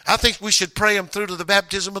 I think we should pray them through to the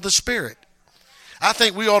baptism of the Spirit. I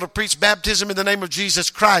think we ought to preach baptism in the name of Jesus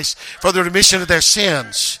Christ for the remission of their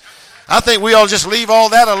sins. I think we ought to just leave all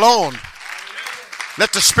that alone.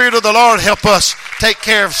 Let the Spirit of the Lord help us take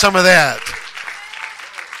care of some of that.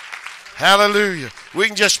 Hallelujah. We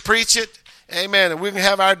can just preach it. Amen. And we can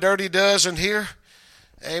have our dirty dozen here.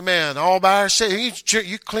 Amen. All by ourselves.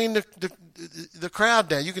 You clean the crowd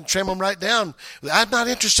down. You can trim them right down. I'm not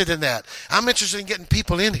interested in that. I'm interested in getting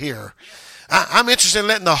people in here. I'm interested in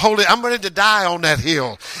letting I'm ready to die on that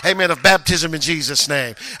hill. Amen. Of baptism in Jesus'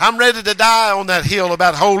 name. I'm ready to die on that hill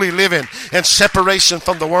about holy living and separation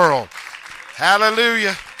from the world.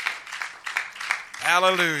 Hallelujah.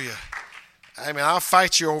 Hallelujah. Amen. I'll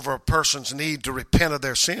fight you over a person's need to repent of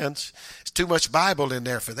their sins. There's too much Bible in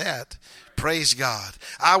there for that. Praise God.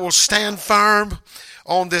 I will stand firm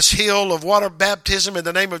on this hill of water baptism in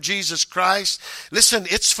the name of Jesus Christ. Listen,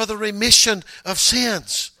 it's for the remission of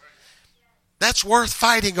sins. That's worth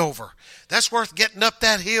fighting over. That's worth getting up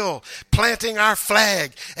that hill, planting our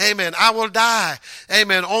flag. Amen. I will die,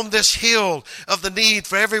 on this hill of the need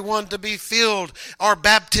for everyone to be filled or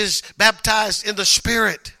baptized in the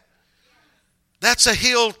Spirit. That's a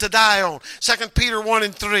hill to die on. 2 Peter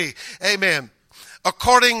 1:3. Amen.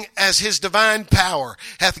 According as his divine power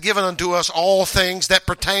hath given unto us all things that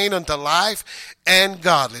pertain unto life and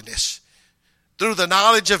godliness, through the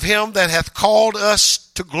knowledge of him that hath called us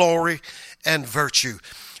to glory and virtue.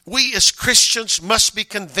 We as Christians must be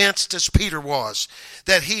convinced, as Peter was,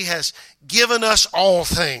 that he has given us all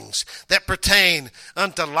things that pertain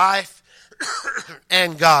unto life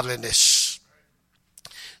and godliness.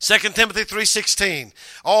 2 Timothy 3:16.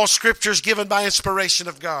 All scripture is given by inspiration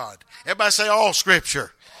of God. Everybody say all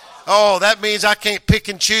scripture. Oh, that means I can't pick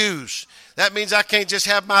and choose. That means I can't just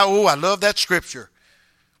have I love that scripture.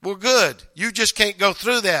 Well, good. You just can't go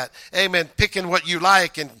through that. Amen. Picking what you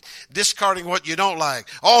like and discarding what you don't like.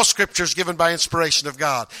 All scripture is given by inspiration of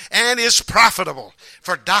God and is profitable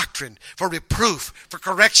for doctrine, for reproof, for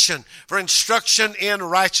correction, for instruction in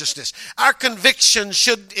righteousness. Our conviction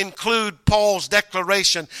should include Paul's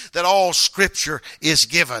declaration that all scripture is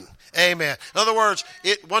given. Amen. In other words,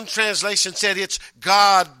 one translation said it's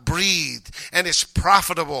God-breathed and it's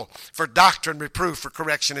profitable for doctrine, reproof, for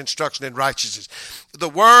correction, instruction in righteousness. The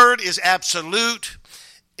word is absolute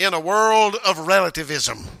in a world of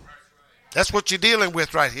relativism. That's what you're dealing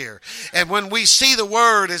with right here. And when we see the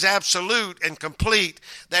word as absolute and complete,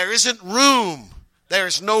 there isn't room. There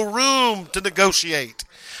is no room to negotiate,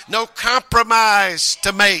 no compromise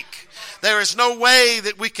to make. There is no way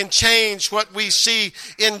that we can change what we see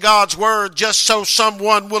in God's word just so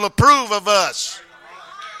someone will approve of us.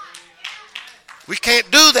 We can't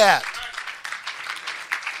do that.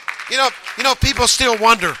 You know, people still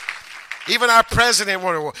wonder. Even our president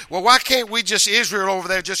wondered, well, why can't we just, Israel over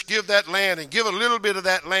there, just give that land and give a little bit of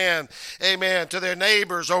that land, amen, to their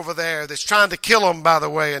neighbors over there that's trying to kill them, by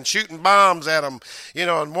the way, and shooting bombs at them,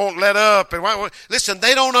 and won't let up. And listen,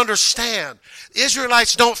 they don't understand.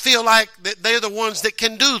 Israelites don't feel like that they're the ones that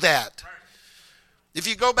can do that. If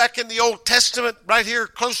you go back in the Old Testament, right here,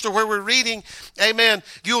 close to where we're reading, amen,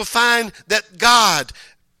 you'll find that God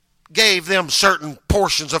gave them certain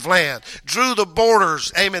portions of land, drew the borders.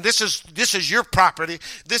 Amen. This is your property.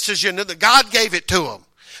 This is God gave it to them.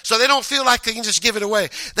 So they don't feel like they can just give it away.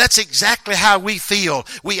 That's exactly how we feel.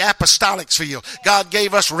 We apostolics feel. God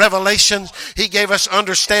gave us revelations. He gave us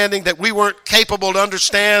understanding that we weren't capable to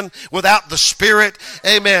understand without the Spirit.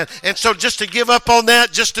 Amen. And so just to give up on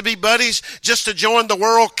that, just to be buddies, just to join the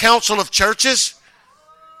World Council of Churches.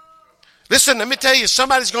 Listen, let me tell you,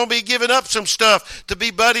 somebody's going to be giving up some stuff to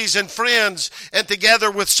be buddies and friends and together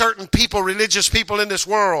with certain people, religious people in this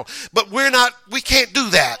world. But we can't do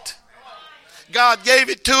that. God gave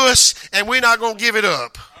it to us, and we're not going to give it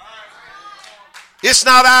up. It's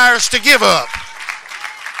not ours to give up.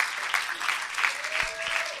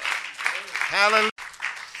 Hallelujah.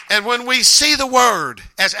 And when we see the word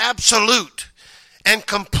as absolute and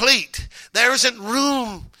complete, there isn't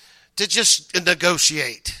room to just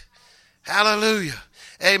negotiate. Hallelujah.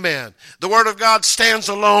 Amen. The word of God stands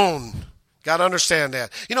alone. Got to understand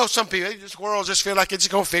that. Some people, this world just feel like it's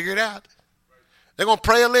just going to figure it out. They're going to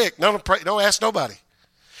pray a lick. Don't ask nobody.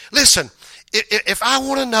 Listen, if I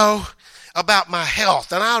want to know about my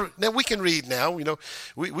health, and then we can read now,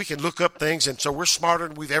 we can look up things, and so we're smarter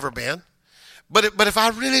than we've ever been. But if I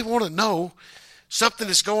really want to know something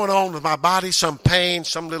that's going on with my body, some pain,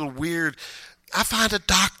 some little weird, I find a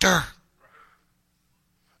doctor.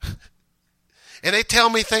 And they tell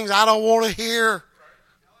me things I don't want to hear.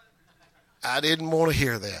 I didn't want to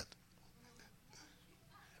hear that.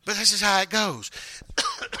 But this is how it goes.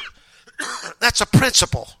 That's a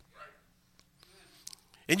principle.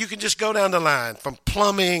 And you can just go down the line from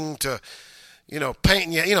plumbing to,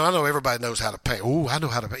 painting. I know everybody knows how to paint. Ooh, I know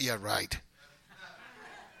how to paint. Yeah, right.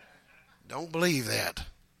 Don't believe that.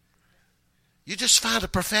 You just find a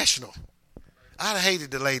professional. I'd have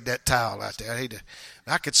hated to lay that tile out there.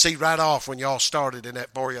 I could see right off when y'all started in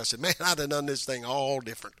that for you. I said, man, I'd have done this thing all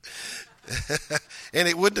different. And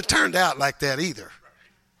it wouldn't have turned out like that either.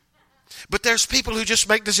 But there's people who just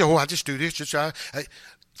make this, I just do this.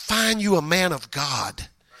 Find you a man of God.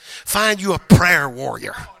 Find you a prayer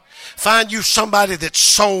warrior. Find you somebody that's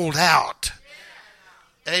sold out.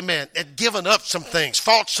 Amen. And given up some things,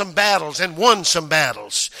 fought some battles and won some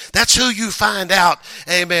battles. That's who you find out.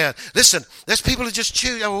 Amen. Listen, there's people who just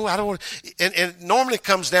choose, I don't want to. And it normally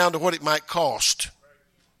comes down to what it might cost.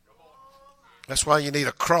 That's why you need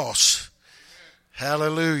a cross.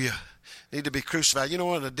 Hallelujah. Need to be crucified. You know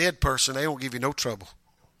what? A dead person, they won't give you no trouble.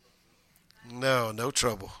 No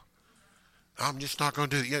trouble. I'm just not going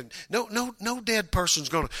to do it. No dead person's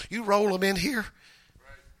going to. You roll them in here.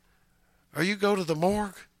 Or you go to the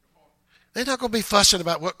morgue, they're not going to be fussing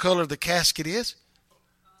about what color the casket is.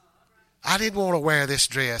 I didn't want to wear this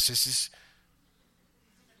dress.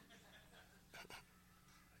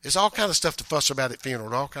 It's all kind of stuff to fuss about at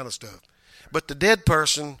funeral, all kind of stuff. But the dead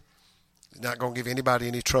person is not going to give anybody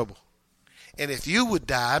any trouble. And if you would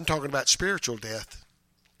die, I'm talking about spiritual death.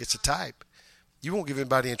 It's a type. You won't give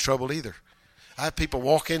anybody any trouble either. I have people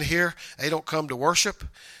walk in here, they don't come to worship.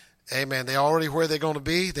 Amen. They're already where they're going to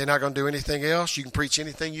be. They're not going to do anything else. You can preach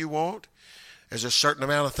anything you want. There's a certain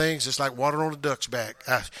amount of things. It's like water on a duck's back.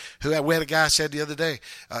 We had a guy said the other day,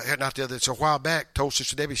 it's a while back, told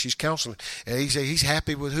Sister Debbie she's counseling. And he said he's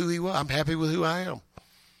happy with who he was. I'm happy with who I am.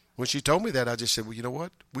 When she told me that, I just said, well, you know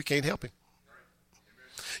what? We can't help him.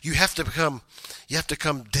 You have to become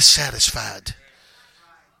dissatisfied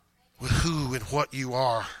with who and what you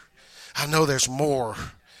are. I know there's more.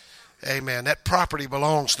 Amen. That property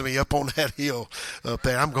belongs to me up on that hill up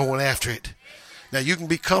there. I'm going after it. Now, you can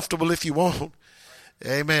be comfortable if you want.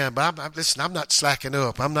 Amen. But I'm not slacking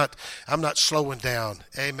up. I'm not slowing down.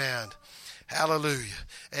 Amen. Hallelujah.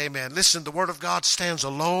 Amen. Listen, the Word of God stands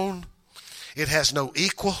alone. It has no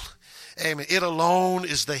equal. Amen. It alone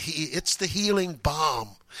is the healing balm.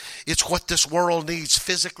 It's what this world needs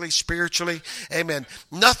physically, spiritually. Amen.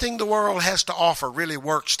 Nothing the world has to offer really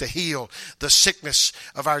works to heal the sickness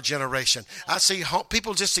of our generation. I see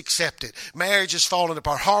people just accept it. Marriage is falling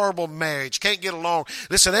apart. Horrible marriage. Can't get along.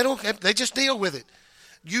 Listen, they just deal with it.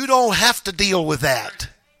 You don't have to deal with that.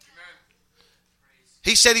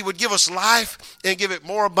 He said he would give us life and give it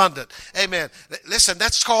more abundant. Amen. Listen,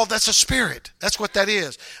 that's a spirit. That's what that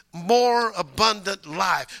is. More abundant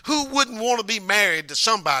life. Who wouldn't want to be married to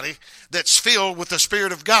somebody that's filled with the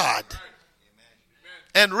Spirit of God?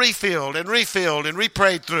 And refilled and refilled and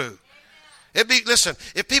reprayed through. Listen,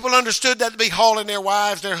 if people understood that to be hauling their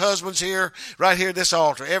wives, their husbands here, right here at this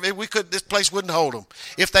altar, this place wouldn't hold them.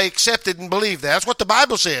 If they accepted and believed that. That's what the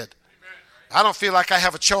Bible said. I don't feel like I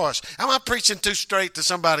have a choice. Am I preaching too straight to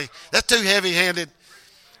somebody? That's too heavy-handed.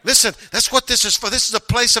 Listen, that's what this is for. This is a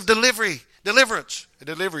place of deliverance.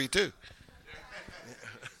 Delivery, too.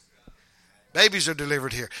 Babies are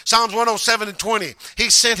delivered here. Psalms 107 and 20. He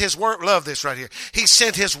sent his word. Love this right here. He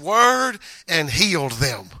sent his word and healed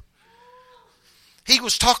them. He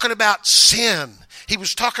was talking about sin. He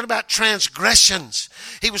was talking about transgressions.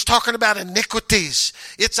 He was talking about iniquities.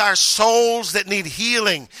 It's our souls that need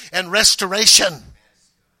healing and restoration.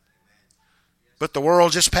 But the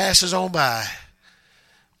world just passes on by.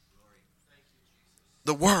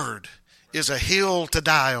 The word is a hill to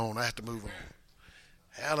die on. I have to move on.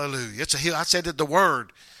 Hallelujah. It's a hill. I said that the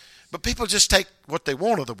word. But people just take what they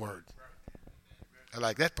want of the word. I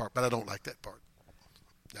like that part, but I don't like that part.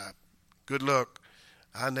 Good luck.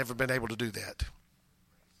 I've never been able to do that.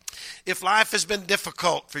 If life has been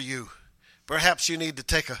difficult for you, perhaps you need to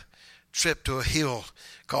take a trip to a hill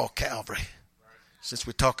called Calvary, since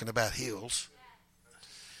we're talking about hills.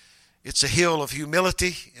 It's a hill of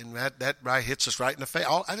humility, and that right hits us right in the face.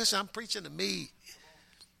 I'm preaching to me.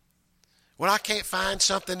 When I can't find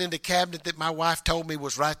something in the cabinet that my wife told me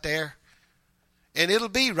was right there, and it'll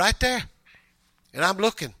be right there, and I'm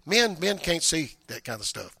looking. Men can't see that kind of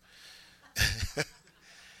stuff.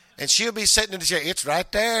 And she'll be sitting in the chair. It's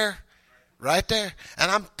right there. Right there.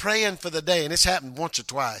 And I'm praying for the day, and it's happened once or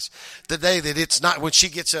twice, the day that it's not, when she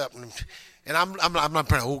gets up And I'm not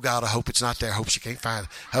praying, oh, God, I hope it's not there. I hope she can't find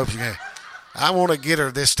it. I hope she can't. I want to get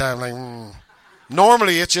her this time. Like,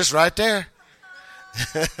 Normally, it's just right there.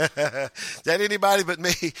 That anybody but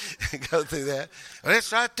me go through that? Well,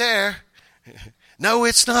 it's right there. No,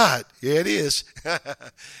 it's not. Yeah, it is.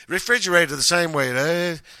 Refrigerator the same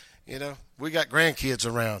way. We got grandkids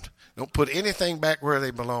around. Don't put anything back where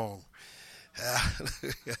they belong.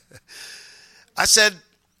 I said,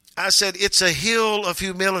 it's a hill of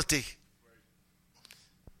humility.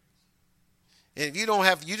 And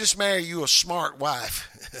if you just marry you a smart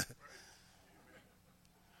wife.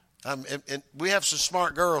 And we have some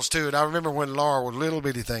smart girls too. And I remember when Laura was a little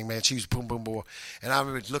bitty thing, man, she was boom, boom, boy. And I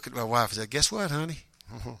remember looking at my wife and said, guess what, honey?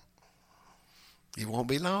 It won't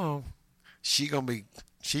be long. She gonna be,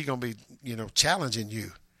 challenging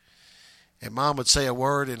you. And Mom would say a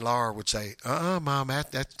word, and Laura would say, Mom,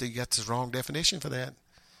 that's the wrong definition for that.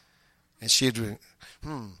 And she'd be,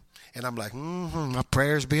 And I'm like, my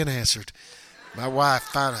prayer's being answered. My wife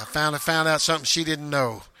found out something she didn't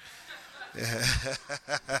know.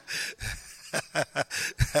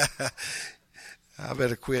 I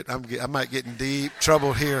better quit. I might get in deep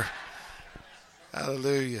trouble here.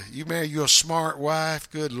 Hallelujah. You marry you a smart wife.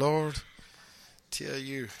 Good Lord. Tell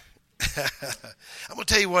you. I'm going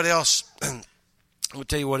to tell you what else. I'm going to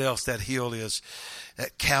tell you what else that hill is.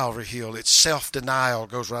 That Calvary hill. It's self-denial.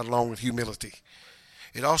 Goes right along with humility.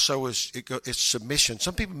 It also is, it's submission.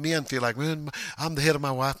 Some men feel like, man, I'm the head of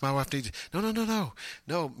my wife. My wife needs. No.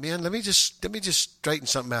 No, men, let me just straighten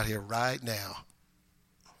something out here right now.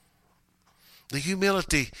 The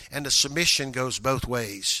humility and the submission goes both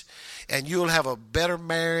ways. And you'll have a better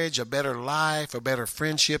marriage, a better life, a better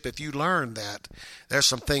friendship if you learn that. There's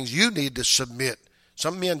some things you need to submit.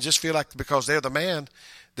 Some men just feel like because they're the man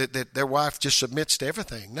that their wife just submits to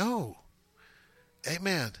everything. No.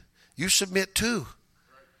 Amen. You submit too.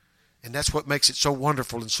 And that's what makes it so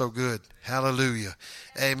wonderful and so good. Hallelujah.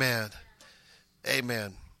 Amen.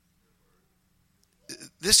 Amen.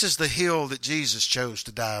 This is the hill that Jesus chose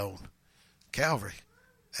to die on. Calvary.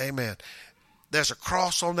 Amen. There's a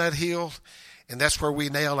cross on that hill, and that's where we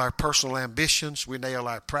nail our personal ambitions. We nail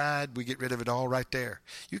our pride. We get rid of it all right there.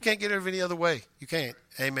 You can't get rid of it any other way. You can't.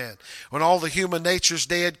 Amen. When all the human nature's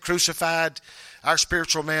dead, crucified, our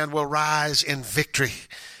spiritual man will rise in victory.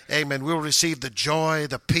 Amen. We'll receive the joy,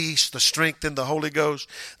 the peace, the strength in the Holy Ghost,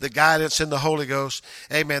 the guidance in the Holy Ghost.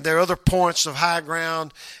 Amen. There are other points of high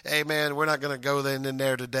ground. Amen. We're not going to go in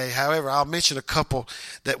there today. However, I'll mention a couple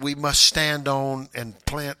that we must stand on and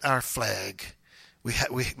plant our flag. We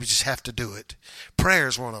just have to do it. Prayer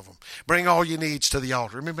is one of them. Bring all your needs to the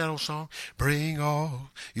altar. Remember that old song? Bring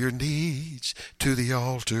all your needs to the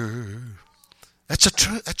altar. That's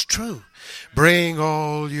true. Bring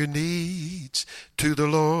all your needs to the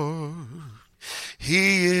Lord.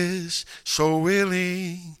 He is so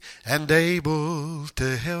willing and able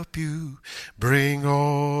to help you. Bring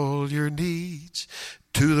all your needs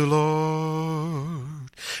to the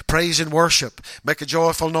Lord. Praise and worship. Make a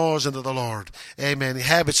joyful noise unto the Lord. Amen.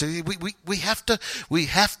 Habits. We have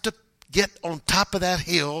to get on top of that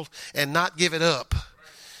hill and not give it up.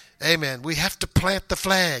 Amen. We have to plant the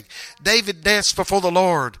flag. David danced before the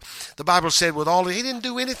Lord. The Bible said he didn't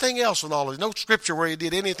do anything else with all of it. No scripture where he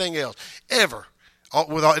did anything else. Ever.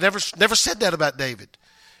 It never said that about David.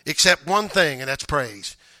 Except one thing, and that's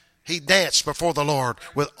praise. He danced before the Lord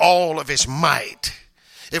with all of his might.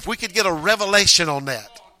 If we could get a revelation on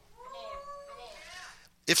that.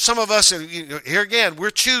 If some of us, here again,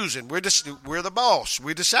 we're choosing. We're the boss.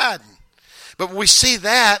 We're deciding. But when we see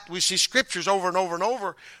that, we see scriptures over and over and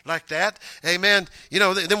over like that, amen,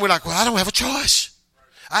 then we're like, well, I don't have a choice.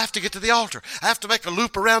 I have to get to the altar. I have to make a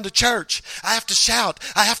loop around the church. I have to shout.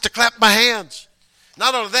 I have to clap my hands.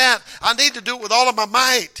 Not only that, I need to do it with all of my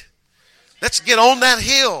might. Let's get on that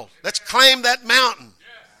hill. Let's claim that mountain.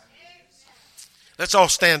 Let's all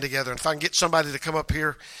stand together. And if I can get somebody to come up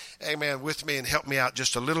here, amen, with me and help me out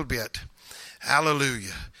just a little bit.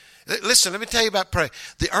 Hallelujah. Listen, let me tell you about prayer.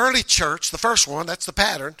 The early church, the first one, that's the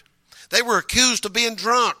pattern. They were accused of being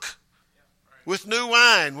drunk with new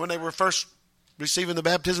wine when they were first receiving the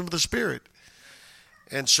baptism of the Spirit.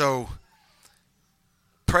 And so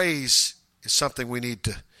praise is something we need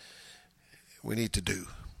to do.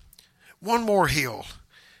 One more hill.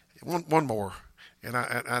 One more. And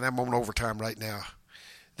I'm on overtime right now.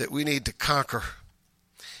 That we need to conquer.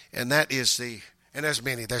 And that is and there's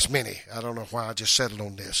many. I don't know why I just settled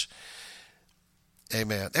on this.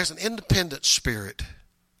 Amen. There's an independent spirit.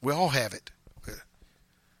 We all have it.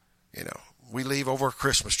 We leave over a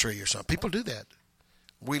Christmas tree or something. People do that.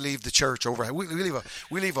 We leave the church over. We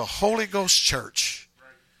leave a Holy Ghost church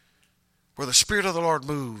where the Spirit of the Lord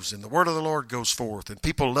moves and the Word of the Lord goes forth and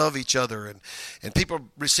people love each other and people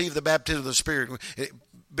receive the baptism of the Spirit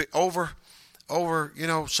over,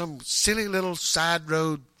 some silly little side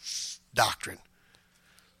road doctrine.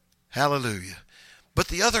 Hallelujah. But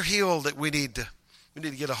the other hill that we need to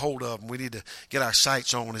get a hold of and we need to get our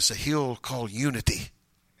sights on is a hill called unity.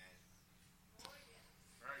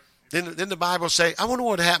 Then the Bible say, I wonder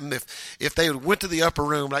what would happen if they went to the upper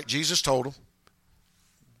room like Jesus told them.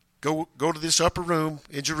 Go to this upper room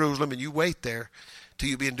in Jerusalem and you wait there till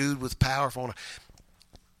you be endued with power.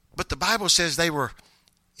 But the Bible says they were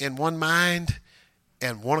in one mind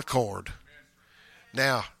and one accord.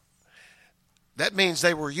 Now, that means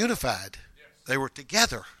they were unified. They were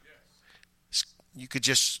together. You could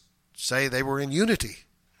just say they were in unity.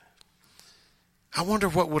 I wonder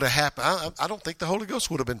what would have happened. I don't think the Holy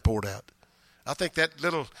Ghost would have been poured out. I think that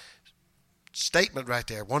little statement right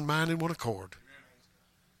there, one mind and one accord.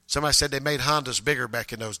 Somebody said they made Hondas bigger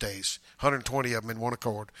back in those days. 120 of them in one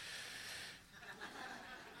accord.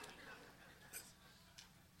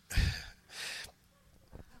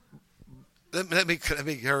 Let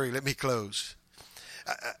me hurry. Let me close.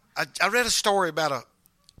 I read a story about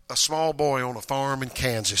a small boy on a farm in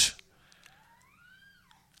Kansas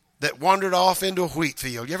that wandered off into a wheat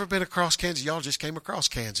field. You ever been across Kansas? Y'all just came across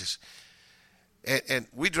Kansas. And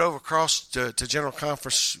we drove across to General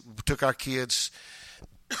Conference, took our kids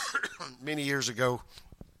many years ago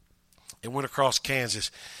and went across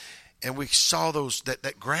Kansas. And we saw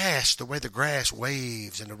that grass, the way the grass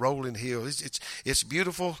waves and the rolling hills. It's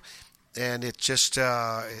beautiful, and it's just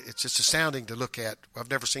astounding to look at.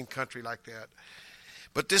 I've never seen country like that.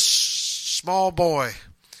 But this small boy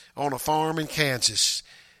on a farm in Kansas,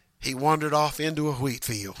 he wandered off into a wheat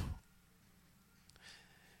field.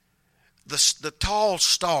 The tall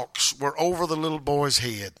stalks were over the little boy's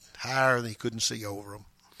head, higher than he couldn't see over them.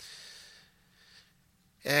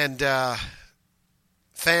 And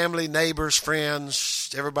family, neighbors,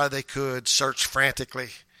 friends, everybody they could searched frantically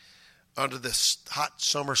under this hot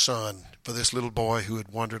summer sun for this little boy who had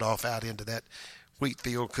wandered off out into that wheat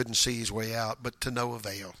field, couldn't see his way out, but to no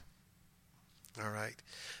avail. All right.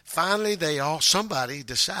 Finally, somebody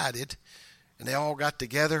decided, and they all got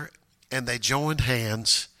together, and they joined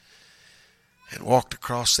hands and walked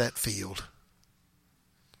across that field.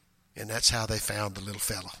 And that's how they found the little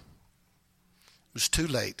fella. It was too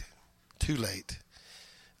late.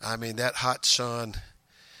 I mean, that hot sun,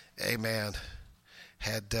 amen,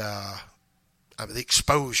 had the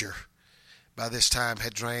exposure by this time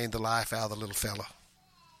had drained the life out of the little fella.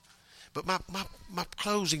 But my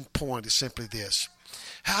closing point is simply this.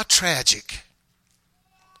 How tragic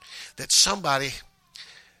that somebody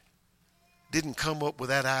didn't come up with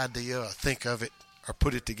that idea or think of it or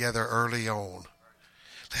put it together early on.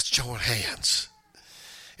 Let's join hands.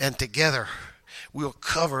 And together we'll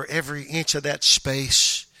cover every inch of that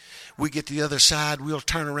space. We get to the other side, we'll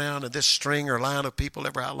turn around, and this string or line of people,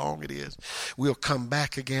 ever how long it is, we'll come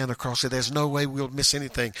back again across it. There's no way we'll miss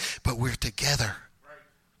anything, but we're together.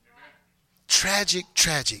 Tragic.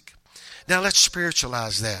 Now let's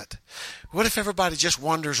spiritualize that. What if everybody just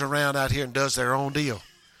wanders around out here and does their own deal?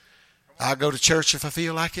 I'll go to church if I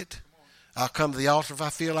feel like it. I'll come to the altar if I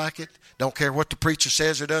feel like it. Don't care what the preacher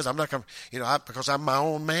says or does. I'm not going to, because I'm my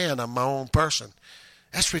own man. I'm my own person.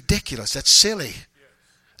 That's ridiculous. That's silly.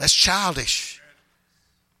 That's childish.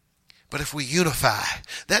 But if we unify,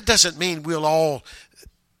 that doesn't mean we'll all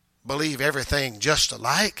believe everything just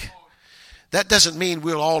alike. That doesn't mean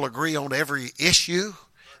we'll all agree on every issue.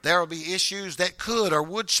 There will be issues that could or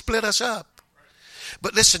would split us up.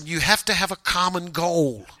 But listen, you have to have a common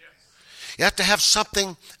goal. You have to have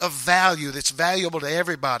something of value that's valuable to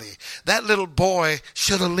everybody. That little boy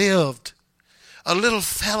should have lived. A little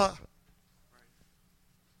fella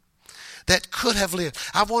that could have lived.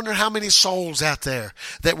 I wonder how many souls out there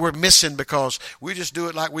that we're missing because we just do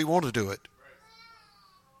it like we want to do it.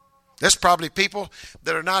 There's probably people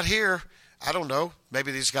that are not here. I don't know.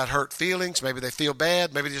 Maybe they just got hurt feelings. Maybe they feel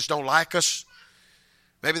bad. Maybe they just don't like us.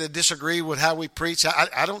 Maybe they disagree with how we preach.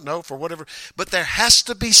 I don't know, for whatever. But there has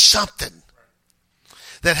to be something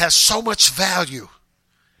that has so much value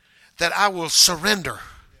that I will surrender.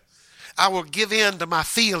 I will give in to my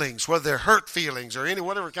feelings, whether they're hurt feelings or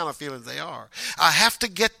whatever kind of feelings they are. I have to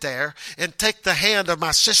get there and take the hand of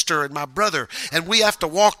my sister and my brother, and we have to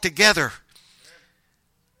walk together.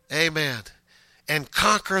 Amen. And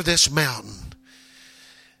conquer this mountain.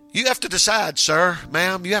 You have to decide, sir,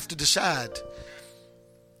 ma'am, you have to decide.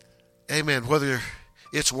 Amen. Whether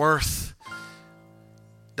it's worth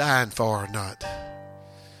dying for or not.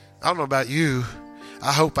 I don't know about you.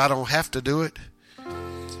 I hope I don't have to do it.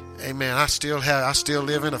 Amen. I still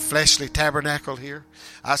live in a fleshly tabernacle here.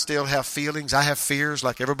 I still have feelings. I have fears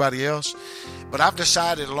like everybody else. But I've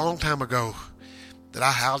decided a long time ago that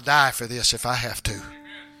I'll die for this if I have to.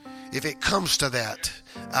 If it comes to that,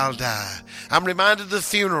 I'll die. I'm reminded of the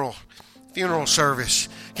funeral service.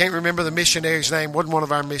 Can't remember the missionary's name. Wasn't one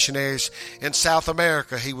of our missionaries in South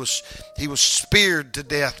America. He was speared to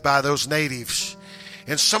death by those natives.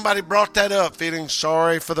 And somebody brought that up, feeling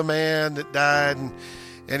sorry for the man that died, and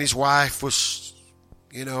his wife was,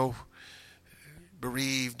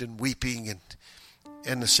 bereaved and weeping,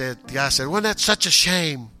 and the guy said, "Wasn't that such a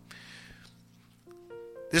shame?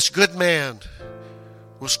 This good man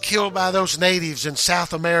was killed by those natives in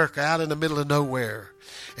South America out in the middle of nowhere."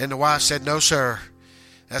 And the wife said, "No, sir,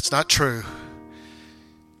 that's not true.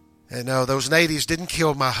 And no, those natives didn't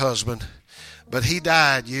kill my husband, but he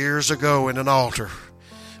died years ago in an altar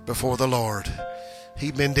before the Lord.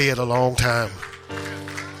 He'd been dead a long time."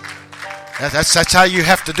 That's how you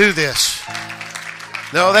have to do this.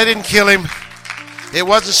 No, they didn't kill him. It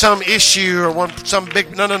wasn't some issue or some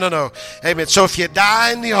big... No. Amen. So if you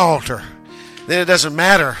die in the altar, then it doesn't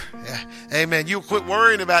matter. Amen. You'll quit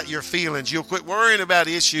worrying about your feelings. You'll quit worrying about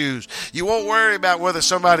issues. You won't worry about whether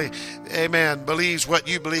somebody, amen, believes what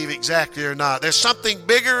you believe exactly or not. There's something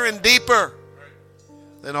bigger and deeper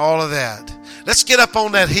than all of that. Let's get up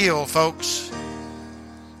on that hill, folks.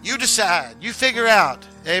 You decide. You figure out.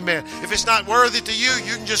 Amen. If it's not worthy to you,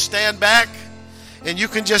 you can just stand back and you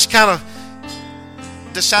can just kind of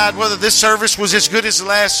decide whether this service was as good as the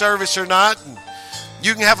last service or not. And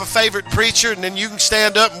you can have a favorite preacher and then you can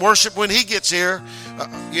stand up and worship when he gets here,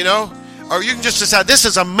 or you can just decide this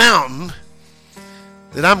is a mountain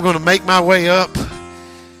that I'm going to make my way up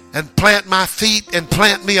and plant my feet and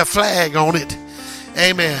plant me a flag on it.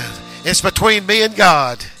 Amen. It's between me and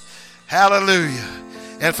God. Hallelujah.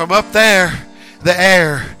 And from up there, the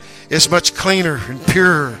air is much cleaner and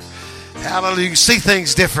purer. Hallelujah. You can see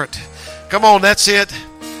things different. Come on, that's it.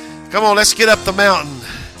 Come on, let's get up the mountain.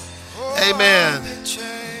 Amen.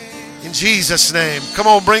 In Jesus' name. Come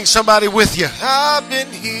on, bring somebody with you. I've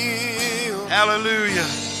been healed. Hallelujah.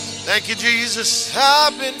 Thank you, Jesus.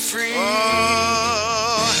 I've been free.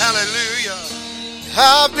 Oh, hallelujah.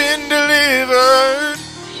 I've been delivered.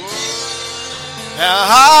 Now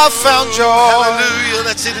I've found joy. Hallelujah.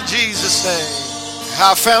 That's it in Jesus' name.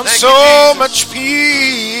 I found Thank so much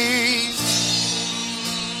peace.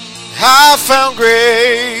 I found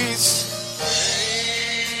grace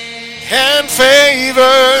and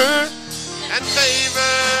favor. And favor.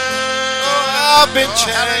 Oh, I've been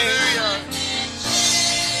changed.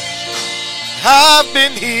 I've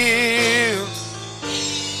been healed.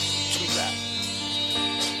 Too loud.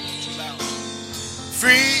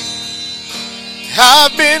 Free.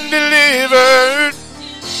 I've been delivered.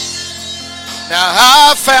 Now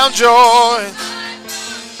I found joy.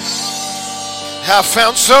 I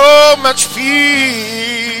found so much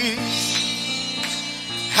peace.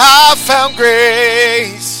 I found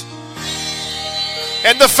grace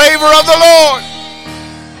and the favor of the Lord.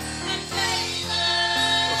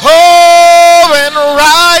 Oh, and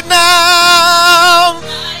right now,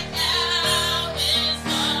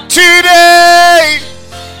 today,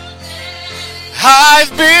 I've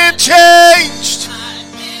been changed.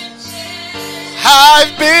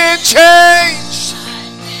 I've been changed.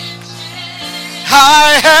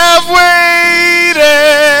 I have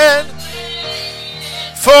waited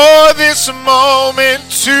for this moment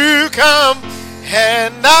to come,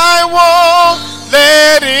 and I won't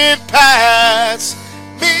let it pass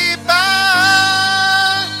me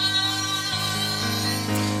by.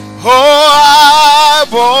 Oh, I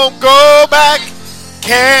won't go back,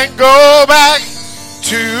 can't go back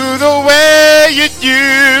to the way it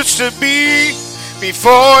used to be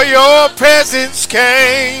before your presence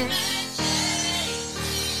came.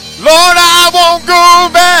 Lord, I won't go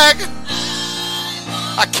back.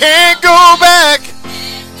 I can't go back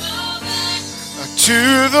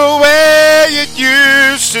to the way it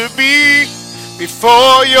used to be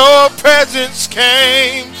before your presence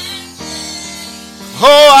came.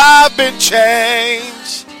 Oh, I've been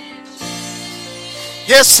changed.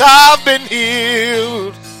 Yes, I've been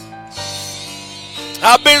healed.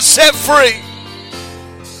 I've been set free.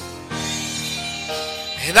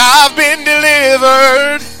 And I've been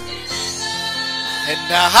delivered. And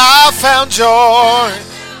now I found joy.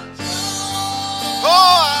 Oh,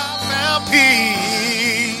 I found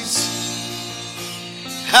peace.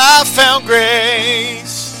 I found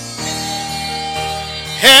grace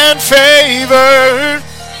and favor.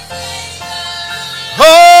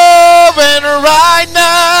 Oh, and right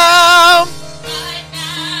now,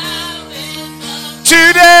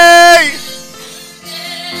 today,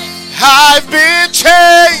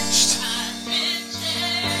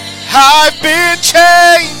 I've been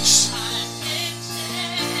changed.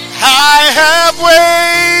 I have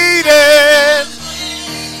waited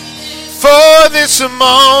for this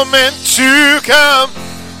moment to come,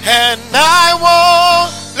 and I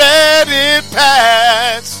won't let it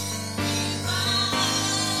pass.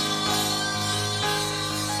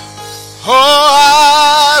 Oh,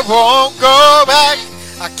 I won't go back.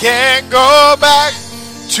 I can't go back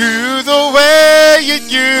to the way it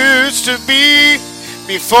used to be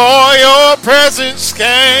before your presence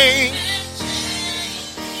came.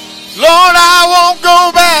 Lord, I won't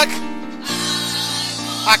go back.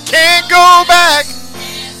 I can't go back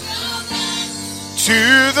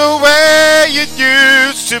to the way it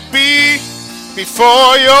used to be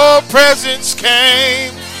before your presence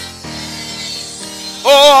came. Oh,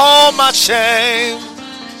 all my shame.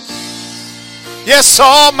 Yes,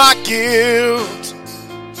 all my guilt.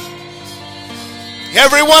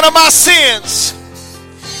 Every one of my sins.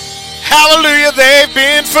 Hallelujah, they've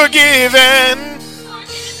been forgiven.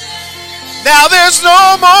 Now there's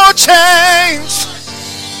no more chains.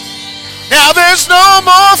 Now there's no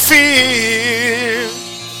more fear.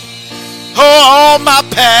 Oh, all my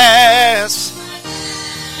past.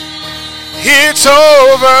 It's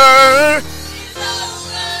over.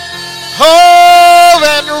 Oh,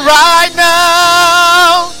 and right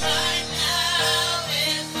now,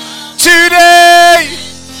 today,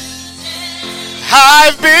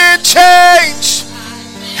 I've been changed.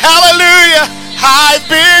 Hallelujah, I've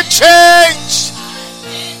been changed.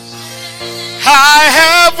 I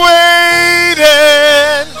have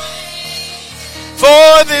waited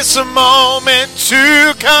for this moment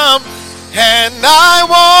to come, and I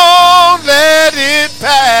won't let it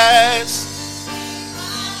pass.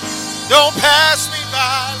 Don't pass me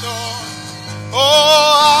by, Lord.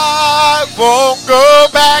 Oh, I won't go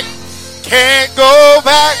back, can't go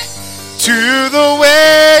back to the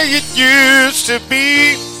way it used to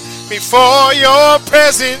be before your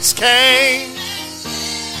presence came.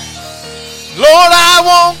 Lord, I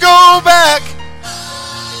won't go back.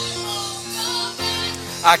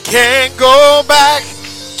 I can't go back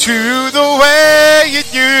to the way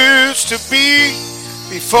it used to be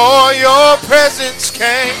before your presence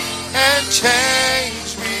came and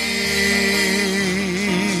changed me.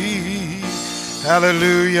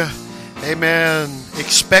 Hallelujah. Amen.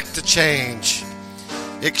 Expect to change.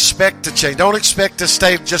 Expect to change. Don't expect to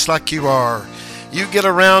stay just like you are. You get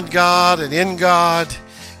around God and in God.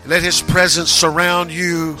 Let His presence surround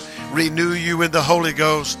you, renew you in the Holy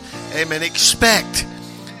Ghost. Amen. Expect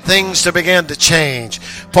things to begin to change.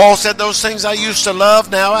 Paul said, those things I used to love,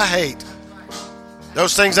 now I hate.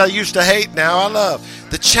 Those things I used to hate, now I love.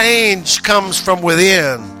 The change comes from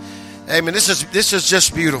within. Amen. This is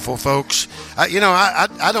just beautiful, folks. I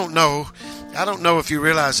don't know. I don't know if you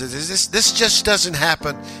realize it. This just doesn't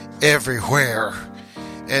happen everywhere.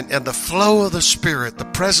 And the flow of the Spirit, the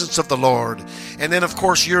presence of the Lord, and then, of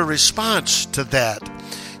course, your response to that.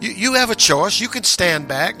 You have a choice. You can stand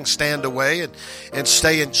back and stand away and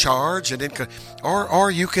stay in charge,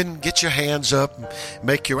 or you can get your hands up and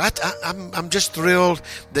make your. I'm just thrilled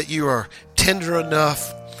that you are tender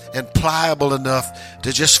enough and pliable enough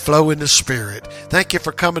to just flow in the Spirit. Thank you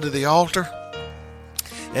for coming to the altar.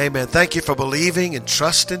 Amen. Thank you for believing and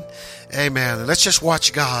trusting. Amen. And let's just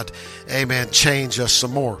watch God, amen, change us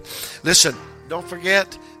some more. Listen, don't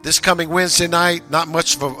forget, this coming Wednesday night, not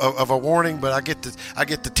much of a warning, but I get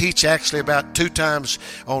to teach actually about 2 times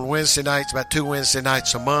on Wednesday nights, about 2 Wednesday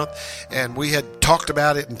nights a month. And we had talked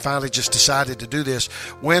about it and finally just decided to do this.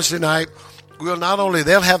 Wednesday night,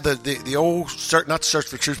 they'll have the old, not Search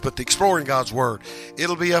for Truth, but the Exploring God's Word.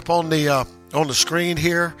 It'll be up on the screen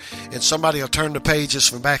here, and somebody will turn the pages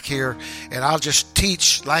from back here, and I'll just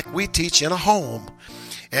teach like we teach in a home.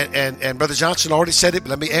 And Brother Johnson already said it, but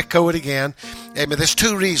let me echo it again. Amen. There's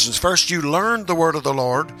 2 reasons. First, you learn the Word of the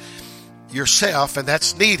Lord yourself, and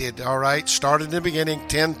that's needed, all right? Start in the beginning,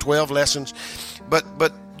 10, 12 lessons. But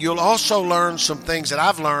you'll also learn some things that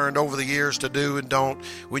I've learned over the years to do and don't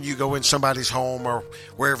when you go in somebody's home or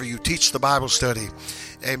wherever you teach the Bible study.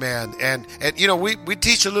 Amen. And we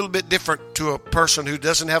teach a little bit different to a person who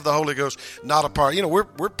doesn't have the Holy Ghost, not a part.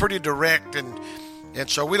 We're pretty direct, and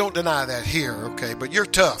so we don't deny that here, okay? But you're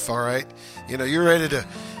tough, all right? You're ready to,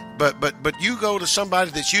 but you go to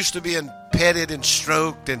somebody that's used to being petted and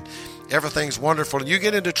stroked and everything's wonderful, and you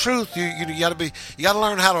get into truth, you got to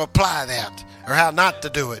learn how to apply that or how not to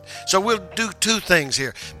do it. So we'll do 2 things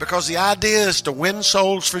here, because the idea is to win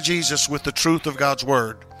souls for Jesus with the truth of God's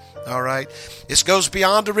Word. All right. This goes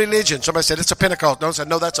beyond a religion. Somebody said it's a Pentecost.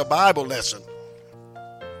 No, that's a Bible lesson.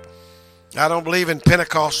 I don't believe in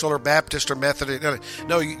Pentecostal or Baptist or Methodist.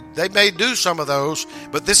 No, they may do some of those,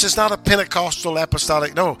 but this is not a Pentecostal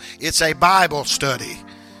apostolic. No, it's a Bible study.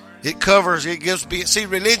 It gives. See,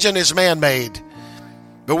 religion is man-made,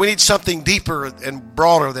 but we need something deeper and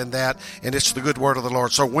broader than that, and it's the good word of the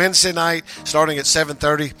Lord. So Wednesday night, starting at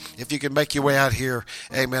 7:30, if you can make your way out here,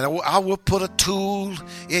 amen. I will put a tool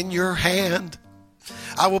in your hand.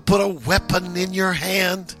 I will put a weapon in your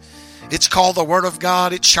hand. It's called the Word of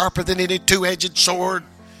God. It's sharper than any two-edged sword.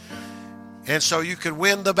 And so you can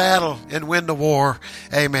win the battle and win the war.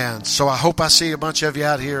 Amen. So I hope I see a bunch of you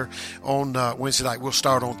out here on Wednesday night. We'll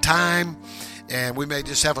start on time. And we may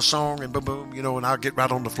just have a song and boom, boom, and I'll get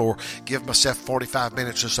right on the floor. Give myself 45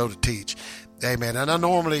 minutes or so to teach. Amen. And I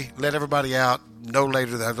normally let everybody out no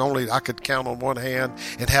later than I could count on one hand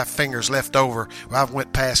and have fingers left over. Well, I've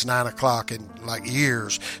went past 9 o'clock in like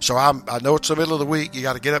years. So I know it's the middle of the week. You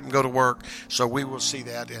got to get up and go to work. So we will see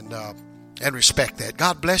that and respect that.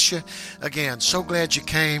 God bless you. Again, so glad you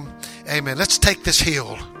came. Amen. Let's take this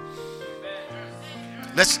hill.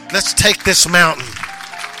 Let's take this mountain.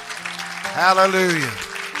 Hallelujah.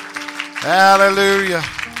 Hallelujah.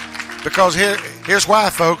 Because here's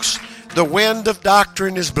why, folks. The wind of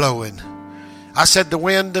doctrine is blowing. I said the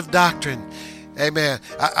wind of doctrine. Amen.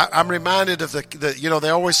 I'm reminded of they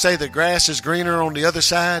always say the grass is greener on the other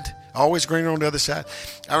side. Always greener on the other side.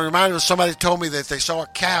 I'm reminded of somebody told me that they saw a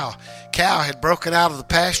cow. Cow had broken out of the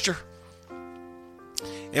pasture.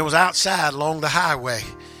 It was outside along the highway.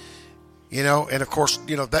 And of course,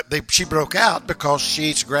 she broke out because she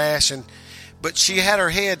eats grass, but she had her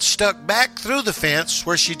head stuck back through the fence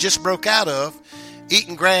where she just broke out of,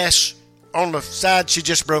 eating grass on the side she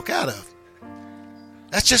just broke out of.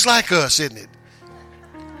 That's just like us, isn't it?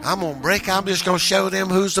 I'm just going to show them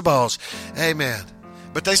who's the boss. Amen.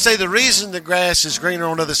 But they say the reason the grass is greener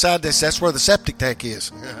on the other side, that's where the septic tank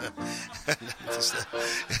is.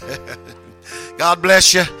 God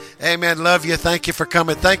bless you. Amen. Love you. Thank you for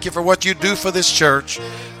coming. Thank you for what you do for this church.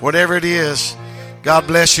 Whatever it is. God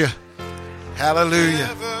bless you. Hallelujah.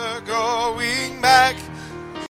 Never going back.